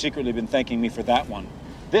must have secretly been thanking me for that one.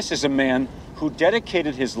 This is a man who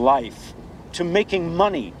dedicated his life to making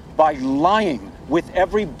money by lying with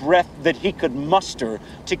every breath that he could muster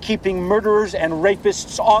to keeping murderers and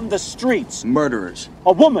rapists on the streets. Murderers.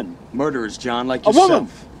 A woman. Murderers, John, like A yourself. woman.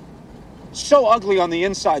 So ugly on the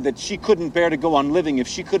inside that she couldn't bear to go on living if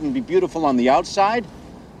she couldn't be beautiful on the outside.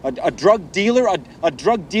 A drug dealer, a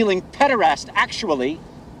drug-dealing pederast, actually.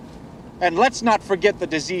 And let's not forget the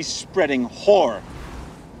disease-spreading whore.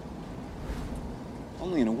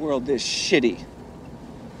 Only in a world this shitty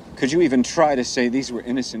could you even try to say these were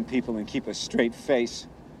innocent people and keep a straight face.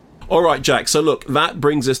 All right, Jack. So look, that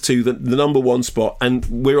brings us to the number one spot, and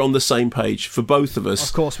we're on the same page for both of us.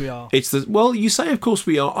 Of course we are. It's the well. You say, of course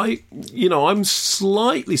we are. I'm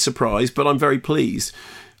slightly surprised, but I'm very pleased.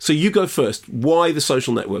 So you go first. Why The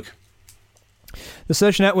Social Network? The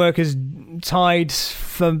Social Network is tied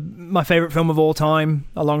for my favourite film of all time,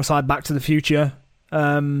 alongside Back to the Future.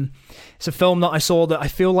 It's a film that I saw that I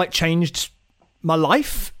feel like changed my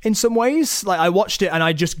life in some ways. Like, I watched it and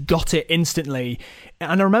I just got it instantly.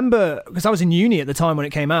 And I remember, because I was in uni at the time when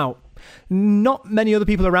it came out, not many other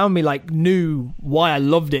people around me like knew why I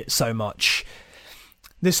loved it so much.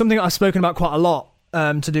 There's something I've spoken about quite a lot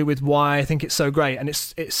to do with why I think it's so great, and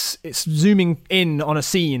it's zooming in on a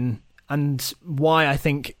scene and why I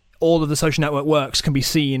think all of the Social Network works can be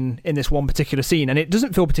seen in this one particular scene, and it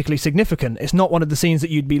doesn't feel particularly significant. It's not one of the scenes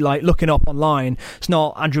that you'd be like looking up online. It's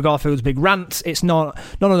not Andrew Garfield's big rant. It's not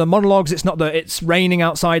none of the monologues. It's not the it's raining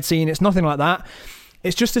outside scene. It's nothing like that.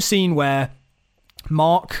 It's just a scene where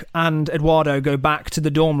Mark and Eduardo go back to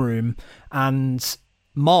the dorm room, and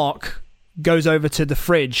Mark goes over to the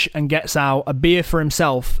fridge and gets out a beer for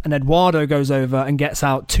himself, and Eduardo goes over and gets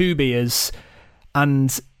out 2 beers,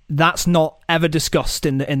 and that's not ever discussed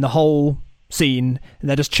in the whole scene.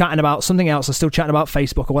 They're just chatting about something else. They're still chatting about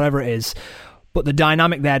Facebook or whatever it is. But the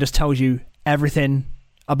dynamic there just tells you everything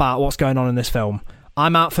about what's going on in this film.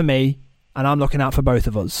 I'm out for me, and I'm looking out for both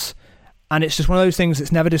of us. And it's just one of those things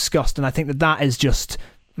that's never discussed. And I think that is just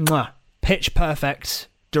pitch perfect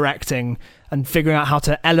directing and figuring out how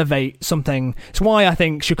to elevate something. It's why I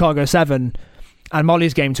think Chicago 7 and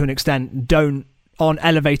Molly's Game, to an extent, aren't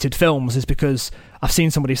elevated films, is because I've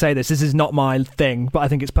seen somebody say this is not my thing, but I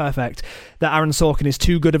think it's perfect, that Aaron Sorkin is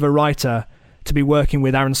too good of a writer to be working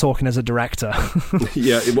with Aaron Sorkin as a director.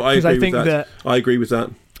 Yeah, well, I agree with that. I agree with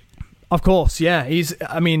that. Of course, yeah.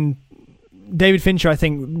 David Fincher, I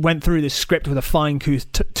think, went through this script with a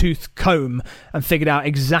fine-tooth comb and figured out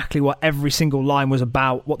exactly what every single line was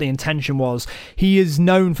about, what the intention was. He is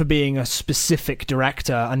known for being a specific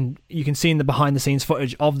director, and you can see in the behind-the-scenes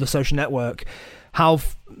footage of The Social Network how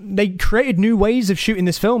they created new ways of shooting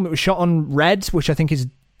this film. It was shot on Red, which I think is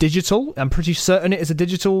digital. I'm pretty certain it is a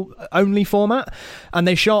digital-only format. And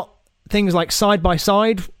they shot things like side by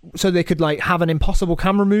side, so they could like have an impossible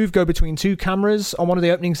camera move go between 2 cameras on one of the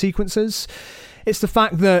opening sequences. It's the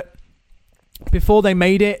fact that before they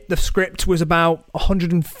made it, the script was about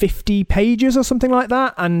 150 pages or something like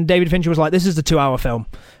that, and David Fincher was like, this is the 2-hour film,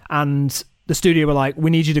 and the studio were like, we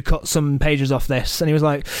need you to cut some pages off this, and he was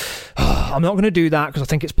like, I'm not going to do that because I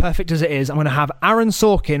think it's perfect as it is. I'm going to have Aaron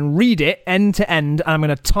Sorkin read it end to end, and I'm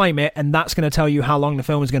going to time it, and that's going to tell you how long the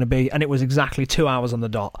film is going to be. And it was exactly 2 hours on the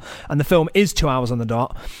dot, and the film is 2 hours on the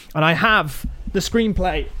dot. And I have the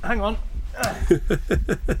screenplay. Hang on. I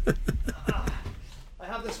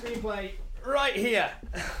have the screenplay right here.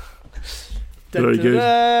 Very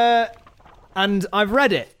good. And I've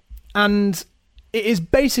read it, and it is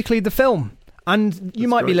basically the film. And you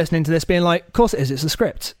might be listening to this being like, of course it is, it's a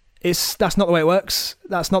script. That's not the way it works.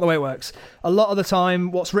 That's not the way it works. A lot of the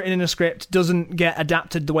time, what's written in a script doesn't get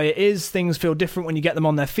adapted the way it is. Things feel different when you get them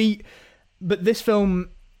on their feet. But this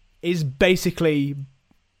film is basically,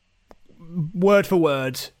 word for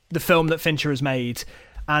word, the film that Fincher has made.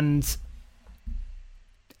 And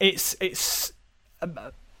it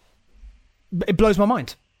blows my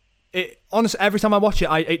mind. Honestly, every time I watch it,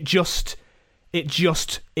 it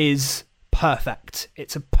just is perfect.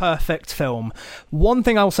 It's a perfect film. One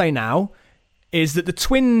thing I'll say now is that the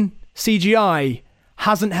twin CGI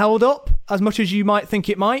hasn't held up as much as you might think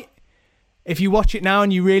it might if you watch it now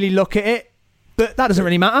and you really look at it, but that doesn't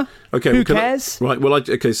really matter. Okay, who cares? So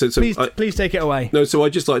please take it away. No, so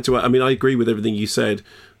I'd just like to, I mean, I agree with everything you said.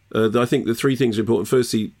 I think the 3 things are important.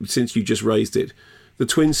 Firstly, since you just raised it, the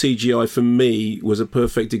twin CGI for me was a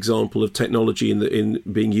perfect example of technology in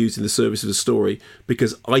being used in the service of the story,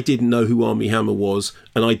 because I didn't know who Armie Hammer was,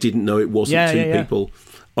 and I didn't know it wasn't two people.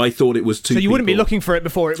 I thought it was 2 people. So you wouldn't be looking for it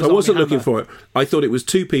before it was I wasn't Armie looking Hammer. for it. I thought it was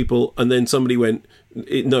 2 people, and then somebody went,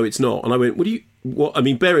 no, it's not. And I went, what? I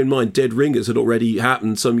mean, bear in mind, Dead Ringers had already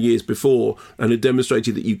happened some years before and had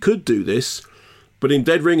demonstrated that you could do this. But in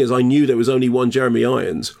Dead Ringers, I knew there was only one Jeremy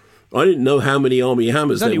Irons. I didn't know how many Armie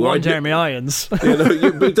Hammers there were. There's only one Jeremy Irons.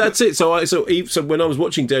 But that's it. So when I was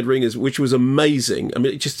watching Dead Ringers, which was amazing, I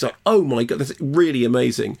mean, it's just like, oh my God, that's really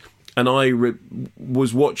amazing. And I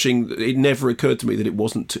was watching, it never occurred to me that it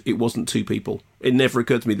wasn't 2 people. It never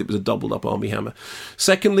occurred to me that it was a doubled up Armie Hammer.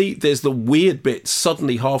 Secondly, there's the weird bit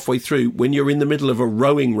suddenly halfway through when you're in the middle of a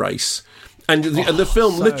rowing race. And the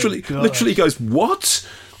film literally goes, what?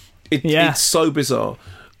 It's so bizarre.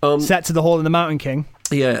 Set to the Hall in the Mountain King.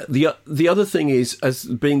 Yeah, the other thing is, as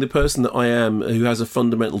being the person that I am, who has a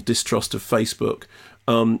fundamental distrust of Facebook,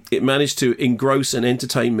 it managed to engross and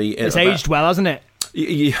entertain me. It's aged well, hasn't it?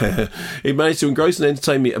 Yeah, it managed to engross and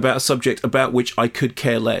entertain me about a subject about which I could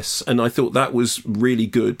care less, and I thought that was really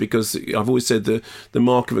good, because I've always said the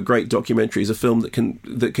mark of a great documentary is a film that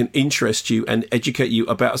can interest you and educate you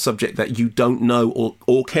about a subject that you don't know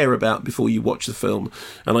or care about before you watch the film.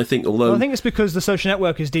 And I think I think it's because The Social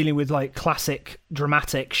Network is dealing with like classic,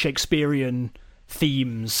 dramatic, Shakespearean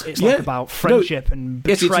themes. It's like about friendship and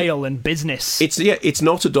betrayal and business. It's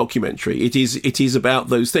not a documentary. It is about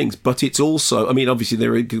those things, but it's also, I mean, obviously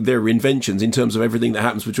there are inventions in terms of everything that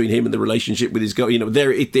happens between him and the relationship with his girl. You know,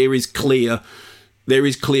 there is clear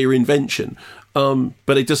invention.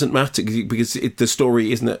 But it doesn't matter because the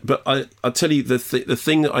story isn't it. But I'll tell you the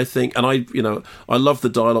thing that I think, and I love the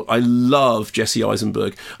dialogue. I love Jesse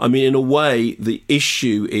Eisenberg. I mean, in a way, the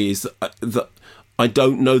issue is that I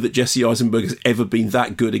don't know that Jesse Eisenberg has ever been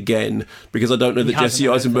that good again, because I don't know that Jesse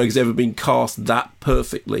Eisenberg has ever been cast that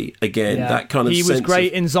perfectly again. Yeah. That kind of he was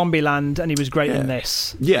great in Zombieland, and he was great in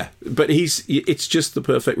this. Yeah, but it's just the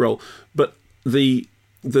perfect role. But the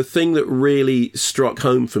thing that really struck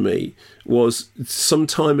home for me was some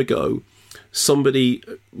time ago,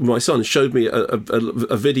 my son showed me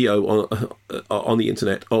a video on the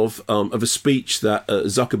internet of a speech that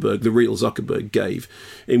Zuckerberg, the real Zuckerberg, gave,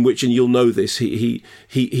 in which, and you'll know this, he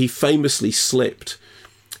famously slipped.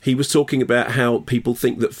 He was talking about how people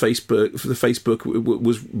think that Facebook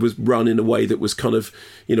was run in a way that was kind of,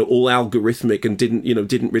 all algorithmic and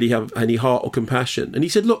didn't really have any heart or compassion. And he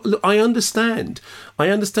said, look, I understand. I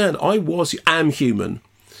am human.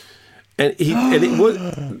 And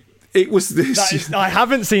it was this. I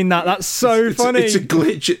haven't seen that. That's so funny. It's a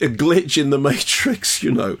glitch in the Matrix,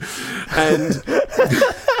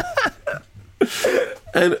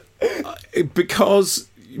 and because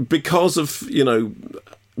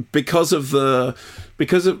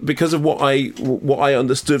of what I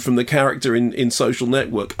understood from the character in Social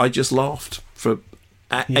Network, I just laughed for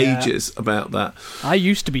ages about that. I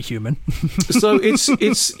used to be human. So it's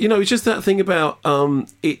just that thing about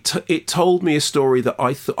it told me a story that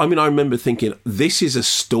I remember thinking, this is a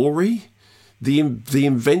story. The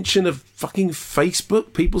invention of fucking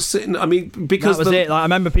Facebook, people sitting. I mean, because that was it. Like, I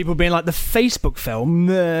remember people being like, the Facebook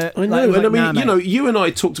film. I know, you and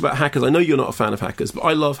I talked about Hackers. I know you're not a fan of Hackers, but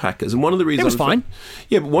I love Hackers, and one of the reasons it was fine.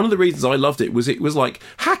 Yeah, but one of the reasons I loved it was like,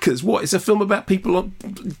 Hackers. What? It's a film about people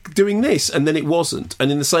doing this, and then it wasn't.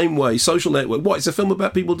 And in the same way, Social Network. What? It's a film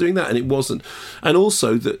about people doing that, and it wasn't. And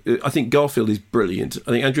also that I think Garfield is brilliant.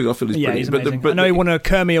 I think Andrew Garfield is brilliant. He's amazing. But I know he won a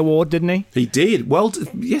Kermit Award, didn't he? He did.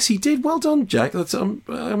 Yes, he did. Well done, Jack. I'm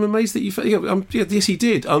amazed that you. Yes, he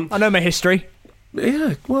did. I know my history.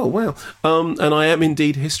 Yeah, well, and I am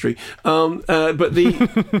indeed history. But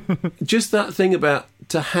just that thing about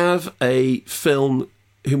to have a film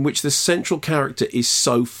in which the central character is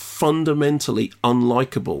so fundamentally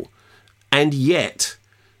unlikable, and yet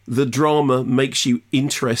the drama makes you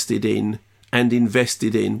interested in and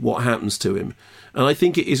invested in what happens to him. And I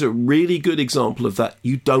think it is a really good example of that.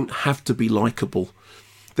 You don't have to be likable.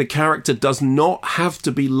 The character does not have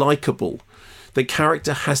to be likable. The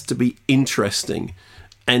character has to be interesting,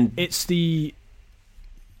 and and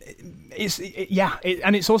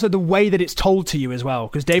it's also the way that it's told to you as well.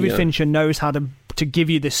 Because David Fincher knows how to give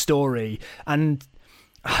you this story, and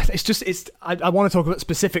I want to talk about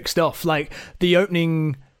specific stuff like the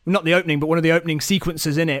opening, not the opening, but one of the opening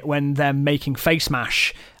sequences in it when they're making Face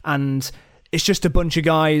Mash, and it's just a bunch of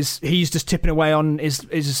guys. He's just tipping away on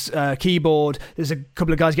his keyboard. There's a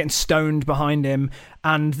couple of guys getting stoned behind him,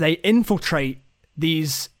 and they infiltrate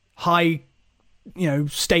these high,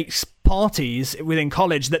 stakes parties within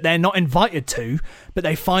college that they're not invited to, but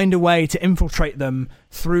they find a way to infiltrate them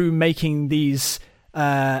through making these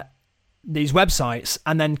websites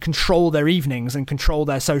and then control their evenings and control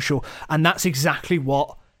their social. And that's exactly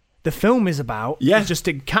what the film is about. Yeah, it's just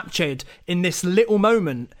captured in this little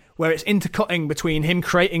moment where it's intercutting between him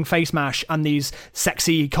creating Face Mash and these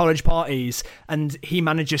sexy college parties, and he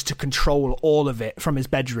manages to control all of it from his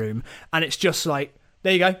bedroom. And it's just like,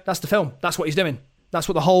 there you go, that's the film. That's what he's doing. That's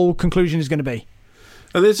what the whole conclusion is going to be.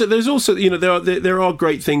 And there's also, there are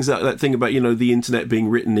great things, that thing about, the internet being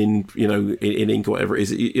written in ink or whatever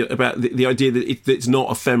it is, about the idea that it's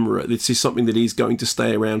not ephemera. This is something that is going to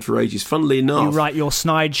stay around for ages. Funnily enough, you write your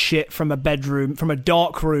snide shit from a bedroom, from a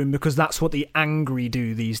dark room, because that's what the angry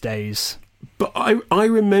do these days. But I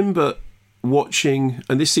remember watching,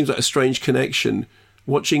 and this seems like a strange connection,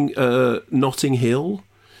 watching Notting Hill,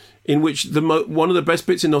 in which one of the best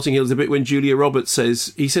bits in Notting Hill is the bit when Julia Roberts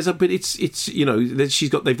says, oh, but it's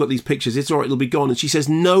they've got these pictures, it's all right, it'll be gone, and she says,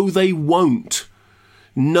 no, they won't.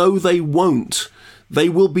 No, they won't. They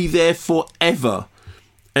will be there forever.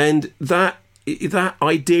 And that that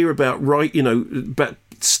idea about about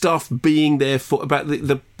stuff being there for, about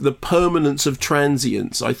the permanence of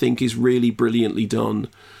transience, I think is really brilliantly done.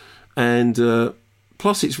 And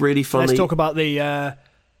plus it's really funny. Let's talk about the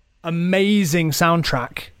amazing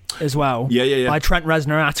soundtrack as well. Yeah. By Trent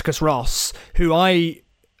Reznor and Atticus Ross, who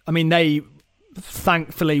they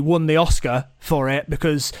thankfully won the Oscar for it,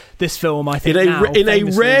 because this film, I think, in a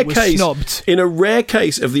rare case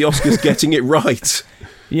of the Oscars getting it right.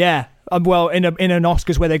 Yeah, well, in an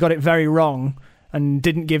Oscars where they got it very wrong and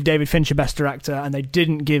didn't give David Fincher Best Director, and they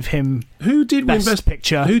didn't give him win Best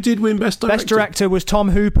Picture. Who did win Best Director? Best Director was Tom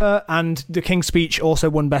Hooper, and The King's Speech also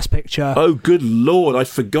won Best Picture. Oh, good Lord, I'd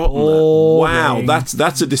forgotten that. Wow,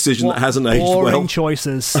 that's a decision that hasn't aged well. Boring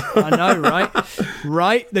choices. I know, right?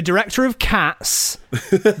 Right? The director of Cats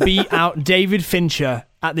beat out David Fincher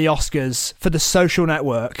at the Oscars for The Social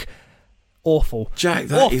Network. Awful. Jack,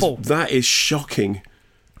 that is shocking.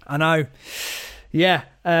 I know. Yeah.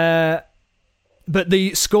 But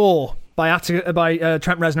the score by Trent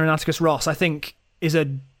Reznor and Atticus Ross, I think, is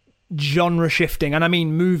a genre shifting, and I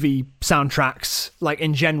mean movie soundtracks, like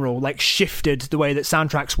in general, like shifted the way that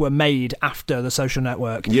soundtracks were made after The Social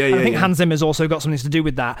Network. I think Hans Zimmer's also got something to do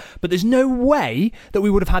with that. But there's no way that we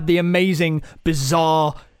would have had the amazing,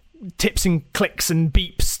 bizarre tips and clicks and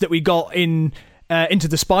beeps that we got in Into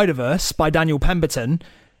the Spider-Verse by Daniel Pemberton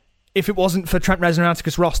if it wasn't for Trent Reznor and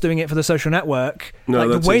Atticus Ross doing it for The Social Network. No,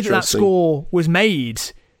 like the way that score was made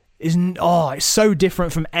is it's so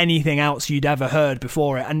different from anything else you'd ever heard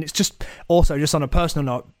before it, and it's just also just on a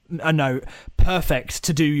personal note, perfect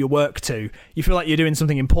to do your work to. You feel like you're doing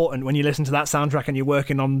something important when you listen to that soundtrack and you're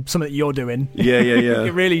working on something that you're doing. Yeah.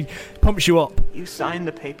 It really pumps you up. You signed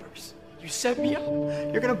the papers. You set me up.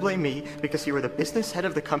 You're gonna blame me because you were the business head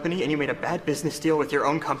of the company and you made a bad business deal with your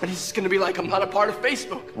own company? It's gonna be like I'm not a part of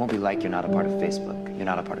Facebook. It won't be like you're not a part of Facebook. You're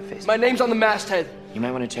not a part of Facebook. My name's on the masthead. You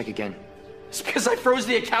might want to check again. It's because I froze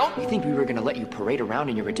the account? You think we were gonna let you parade around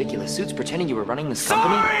in your ridiculous suits pretending you were running this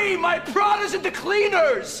company? Sorry! My Prada's at the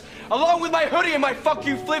cleaners! Along with my hoodie and my fuck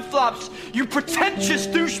you flip-flops, you pretentious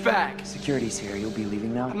douchebag! Security's here. You'll be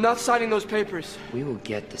leaving now? I'm not signing those papers. We will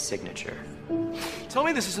get the signature. Tell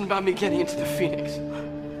me this isn't about me getting into the Phoenix.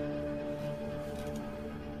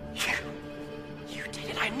 You did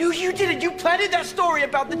it. I knew you did it. You planted that story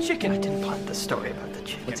about the chicken. I didn't plant the story about the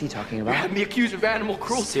chicken. What's he talking You about? had me accused of animal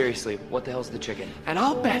cruelty. Seriously, what the hell's the chicken? And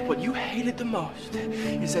I'll bet what you hated the most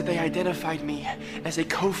is that they identified me as a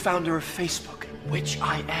co-founder of Facebook, which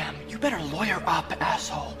I am. You better lawyer up,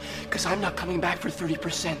 asshole, because I'm not coming back for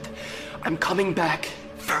 30%. I'm coming back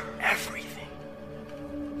for everything.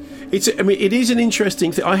 It is an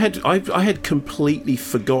interesting thing. I had completely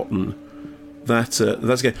forgotten that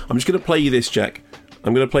that's good. I'm just going to play you this, Jack.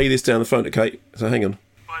 I'm going to play you this down the phone to Kate. So hang on.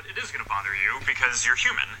 But it is going to bother you because you're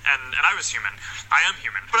human, and I was human. I am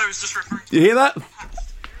human, but I was just referring to... You hear that?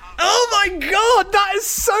 Oh my god, that is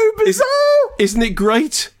so bizarre! Isn't it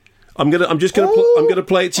great? I'm gonna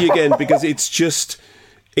play it to you again because it's the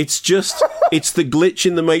glitch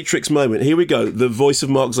in the Matrix moment. Here we go. The voice of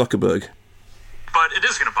Mark Zuckerberg. But it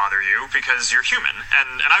is going to bother you because you're human,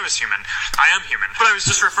 and I was human. I am human, but I was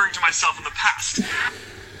just referring to myself in the past.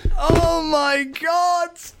 Oh my god!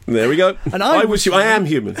 There we go. And I am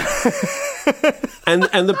human.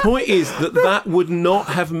 and the point is that would not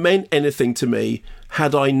have meant anything to me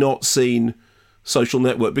had I not seen Social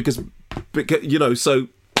Network because so.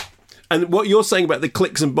 And what you're saying about the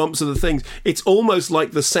clicks and bumps of the things, it's almost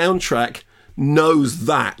like the soundtrack knows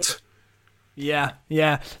that. Yeah.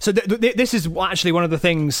 So this is actually one of the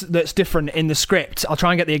things that's different in the script. I'll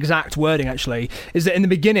try and get the exact wording, actually. Is that in the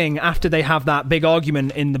beginning, after they have that big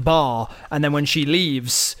argument in the bar, and then when she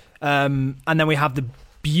leaves, and then we have the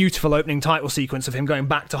beautiful opening title sequence of him going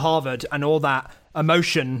back to Harvard, and all that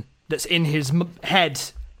emotion that's in his head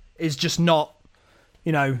is just not,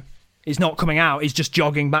 is not coming out. He's just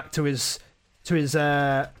jogging back to his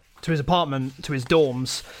apartment, to his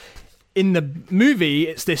dorms. In the movie,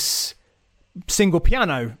 it's this single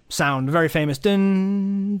piano sound, very famous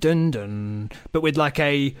dun dun dun, but with like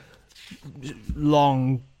a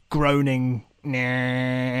long groaning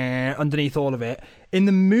underneath all of it. In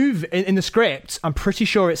the in the script, I'm pretty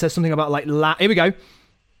sure it says something about like here we go.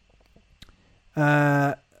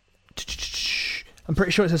 I'm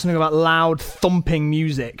pretty sure it says something about loud thumping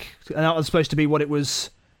music, and that was supposed to be what it was.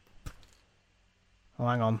 Oh,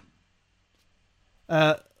 hang on.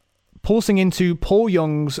 Pulsing into Paul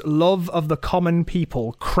Young's Love of the Common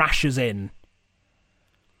People crashes in.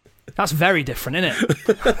 That's very different, isn't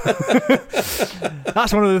it?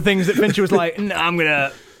 That's one of the things that Fincher was like, I'm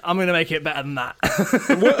gonna I'm going to make it better than that.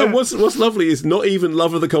 And what's lovely is not even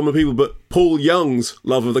Love of the Common People, but Paul Young's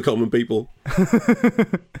Love of the Common People.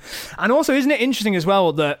 And also, isn't it interesting as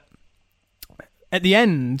well that at the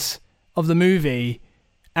end of the movie,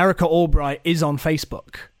 Erica Albright is on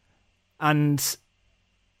Facebook, and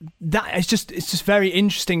that it's just very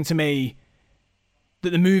interesting to me that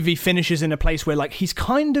the movie finishes in a place where like he's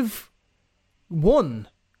kind of won,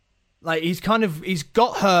 like he's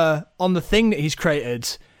got her on the thing that he's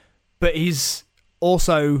created, but he's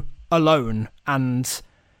also alone and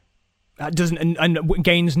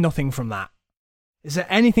gains nothing from that. Is there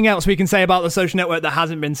anything else we can say about The Social Network that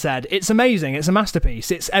hasn't been said? It's amazing. It's a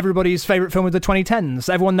masterpiece. It's everybody's favourite film of the 2010s.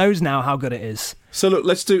 Everyone knows now how good it is. So look,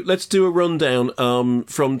 let's do a rundown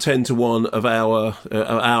from 10 to 1 of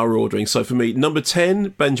our ordering. So for me, number 10,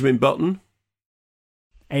 Benjamin Button.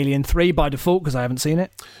 Alien 3 by default because I haven't seen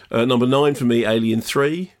it. Number 9 for me, Alien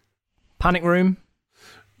 3. Panic Room.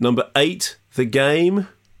 Number 8, The Game.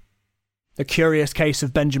 The Curious Case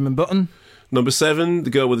of Benjamin Button. Number 7,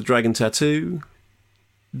 The Girl with the Dragon Tattoo.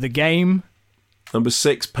 The Game. Number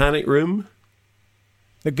 6, Panic Room.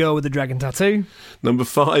 The Girl with the Dragon Tattoo. Number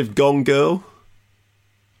 5, Gone Girl.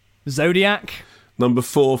 Zodiac. Number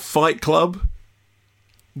 4, Fight Club.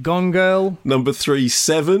 Gone Girl. Number 3,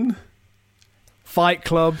 Seven. Fight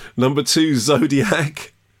Club. Number 2,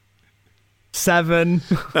 Zodiac. Seven.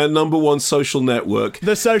 And number 1, Social Network.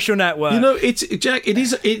 The Social Network. You know,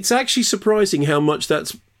 it's actually surprising how much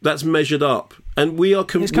that's measured up. And we are...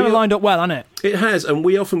 It's kind of lined up well, hasn't it? It has, and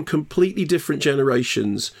we are from completely different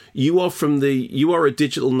generations. You are a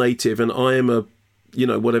digital native, and I am a,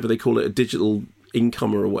 whatever they call it, a digital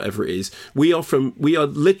incomer or whatever it is. We are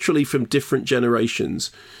literally from different generations,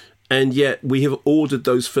 and yet we have ordered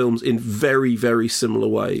those films in very, very similar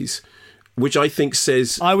ways, which I think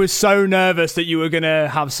says... I was so nervous that you were going to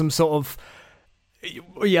have some sort of...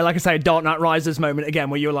 Yeah, like I say, a Dark Knight Rises moment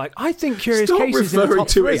again, where you're like, I think Curious Case is in the top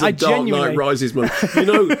 3. It as a Dark Knight Rises moment.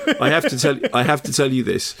 I have to tell you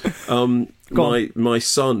this. My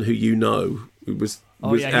son, who was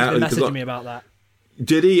he's been messaging me about that.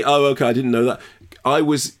 Did he? Oh, okay, I didn't know that. I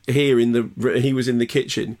was here he was in the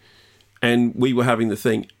kitchen, and we were having the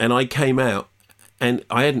thing, and I came out, and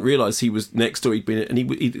I hadn't realised he was next door.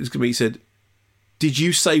 He said, "Did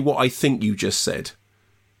you say what I think you just said?"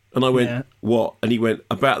 And I went, What? And he went,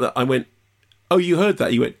 about that. I went, oh, you heard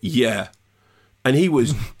that? He went, yeah. And he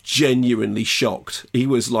was genuinely shocked. He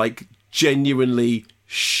was like genuinely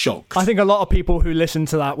shocked. I think a lot of people who listened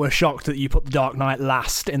to that were shocked that you put The Dark Knight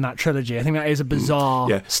last in that trilogy. I think that is a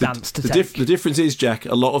bizarre stance to take. The difference is, Jack,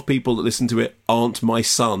 a lot of people that listen to it aren't my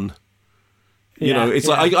son. It's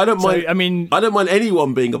like, I don't mind. I don't mind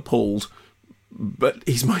anyone being appalled, but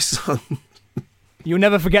he's my son. You'll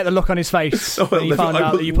never forget the look on his face when he found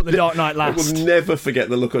out that you put The Dark Knight last. I will never forget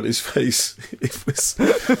the look on his face. He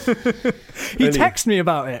texted me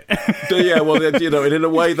about it. Yeah, well, in a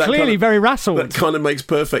way that clearly very rattled. That kind of makes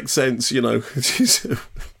perfect sense, Oi!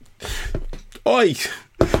 I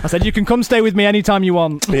said you can come stay with me anytime you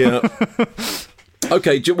want. Yeah.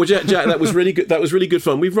 Okay, well, Jack, that was really good. That was really good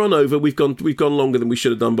fun. We've run over. We've gone longer than we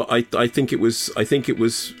should have done, but I think it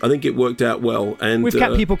worked out well. And we've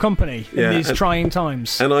kept people company in these trying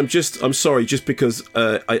times. And I'm sorry, just because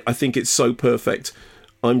I think it's so perfect.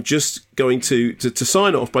 I'm just going to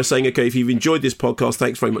sign off by saying, okay, if you've enjoyed this podcast,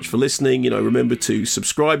 thanks very much for listening. Remember to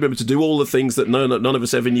subscribe. Remember to do all the things that none of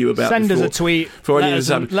us ever knew about. Send before, us a tweet. Let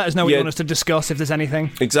us know what you want us to discuss, if there's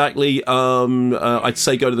anything. Exactly. I'd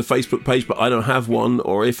say go to the Facebook page, but I don't have one.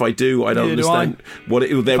 Or if I do, I don't understand what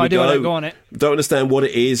it is. There we go. I don't go on it. Don't understand what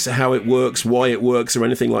it is, how it works, why it works, or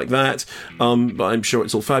anything like that. But I'm sure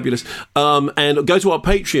it's all fabulous. And go to our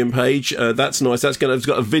Patreon page. That's nice. It's got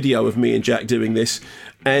a video of me and Jack doing this.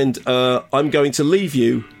 And I'm going to leave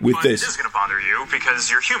you with this. It is going to bother you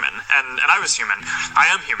because you're human, and I was human. I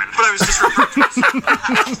am human, but I was just referring to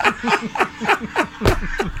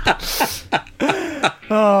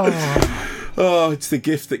myself. Oh, it's the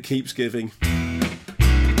gift that keeps giving.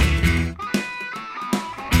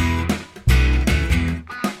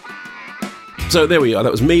 So there we are.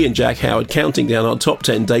 That was me and Jack Howard counting down our top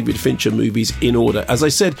 10 David Fincher movies in order. As I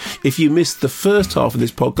said, if you missed the first half of this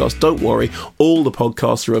podcast, don't worry. All the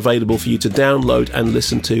podcasts are available for you to download and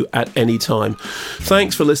listen to at any time.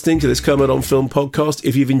 Thanks for listening to this Kermode on Film podcast.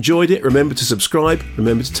 If you've enjoyed it, remember to subscribe,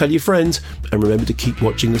 remember to tell your friends, and remember to keep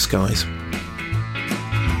watching the skies.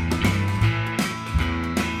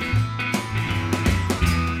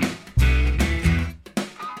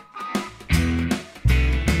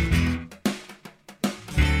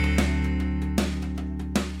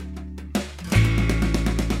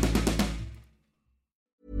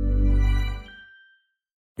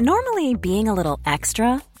 Normally, being a little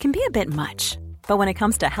extra can be a bit much. But when it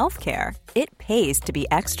comes to healthcare, it pays to be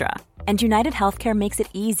extra. And United Healthcare makes it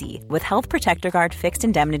easy with Health Protector Guard fixed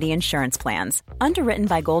indemnity insurance plans. Underwritten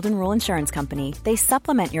by Golden Rule Insurance Company, they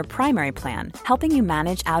supplement your primary plan, helping you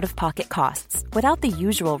manage out-of-pocket costs without the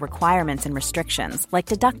usual requirements and restrictions like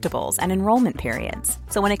deductibles and enrollment periods.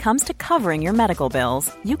 So when it comes to covering your medical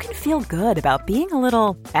bills, you can feel good about being a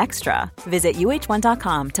little extra. Visit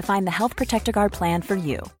UH1.com to find the Health Protector Guard plan for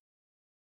you.